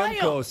wouldn't play 'em.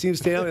 Stamkos, Steve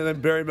Stamkos, and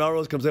then Barry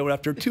Melrose comes out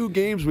after 2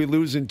 games we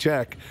lose in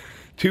check.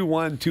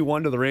 2-1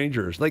 to the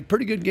Rangers. Like,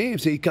 pretty good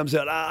games. He comes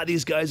out,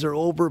 these guys are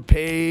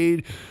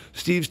overpaid.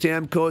 Steve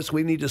Stamkos,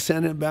 we need to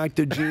send him back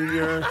to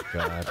junior.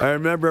 I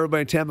remember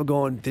everybody in Tampa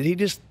going, did he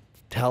just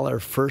tell our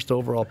first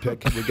overall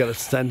pick we got to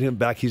send him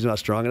back? He's not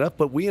strong enough.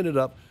 But we ended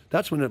up,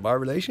 that's when our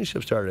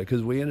relationship started,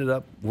 because we ended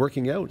up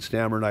working out,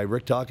 Stammer and I.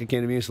 Rick Tocchet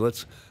came to me and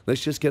said,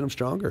 let's just get him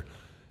stronger.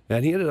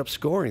 And he ended up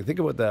scoring. Think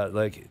about that.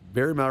 Like,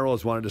 Barry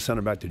Melrose wanted to send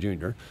him back to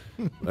junior.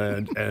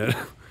 and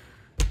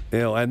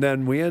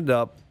then we ended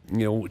up,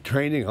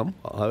 training him.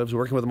 I was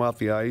working with him off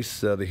the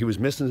ice. He was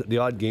missing the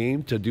odd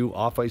game to do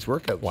off-ice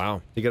workouts.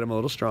 Wow. To get him a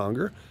little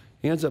stronger.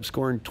 He ends up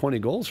scoring 20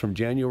 goals from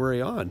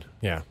January on.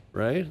 Yeah.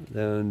 Right?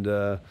 And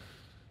then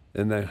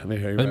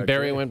And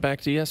Barry went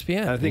back to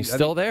ESPN. He's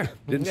still there.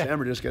 Didn't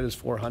Stammer just get his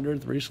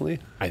 400th recently?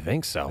 I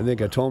think so. I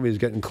think I told him he's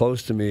getting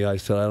close to me. I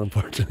said,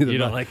 unfortunately, You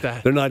don't like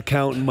that? They're not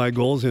counting my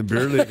goals in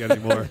beer league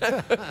anymore.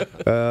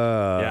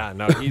 Yeah,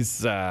 no,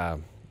 he's...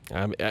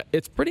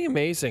 it's pretty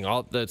amazing,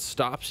 all the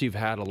stops you've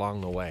had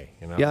along the way.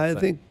 Yeah, I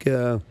think.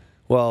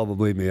 Well,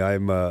 believe me,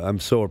 I'm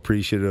so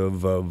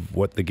appreciative of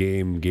what the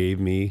game gave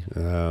me.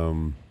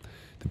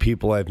 The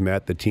people I've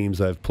met, the teams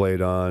I've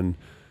played on.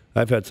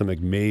 I've had some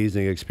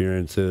amazing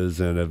experiences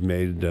and have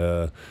made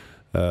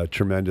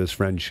tremendous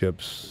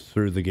friendships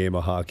through the game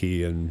of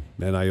hockey, and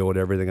I owe it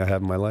everything I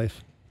have in my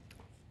life.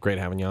 Great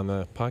having you on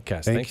the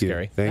podcast. Thank Thanks, you.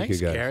 Gary. Thanks,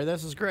 Thanks, you guys. Gary.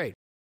 This is great.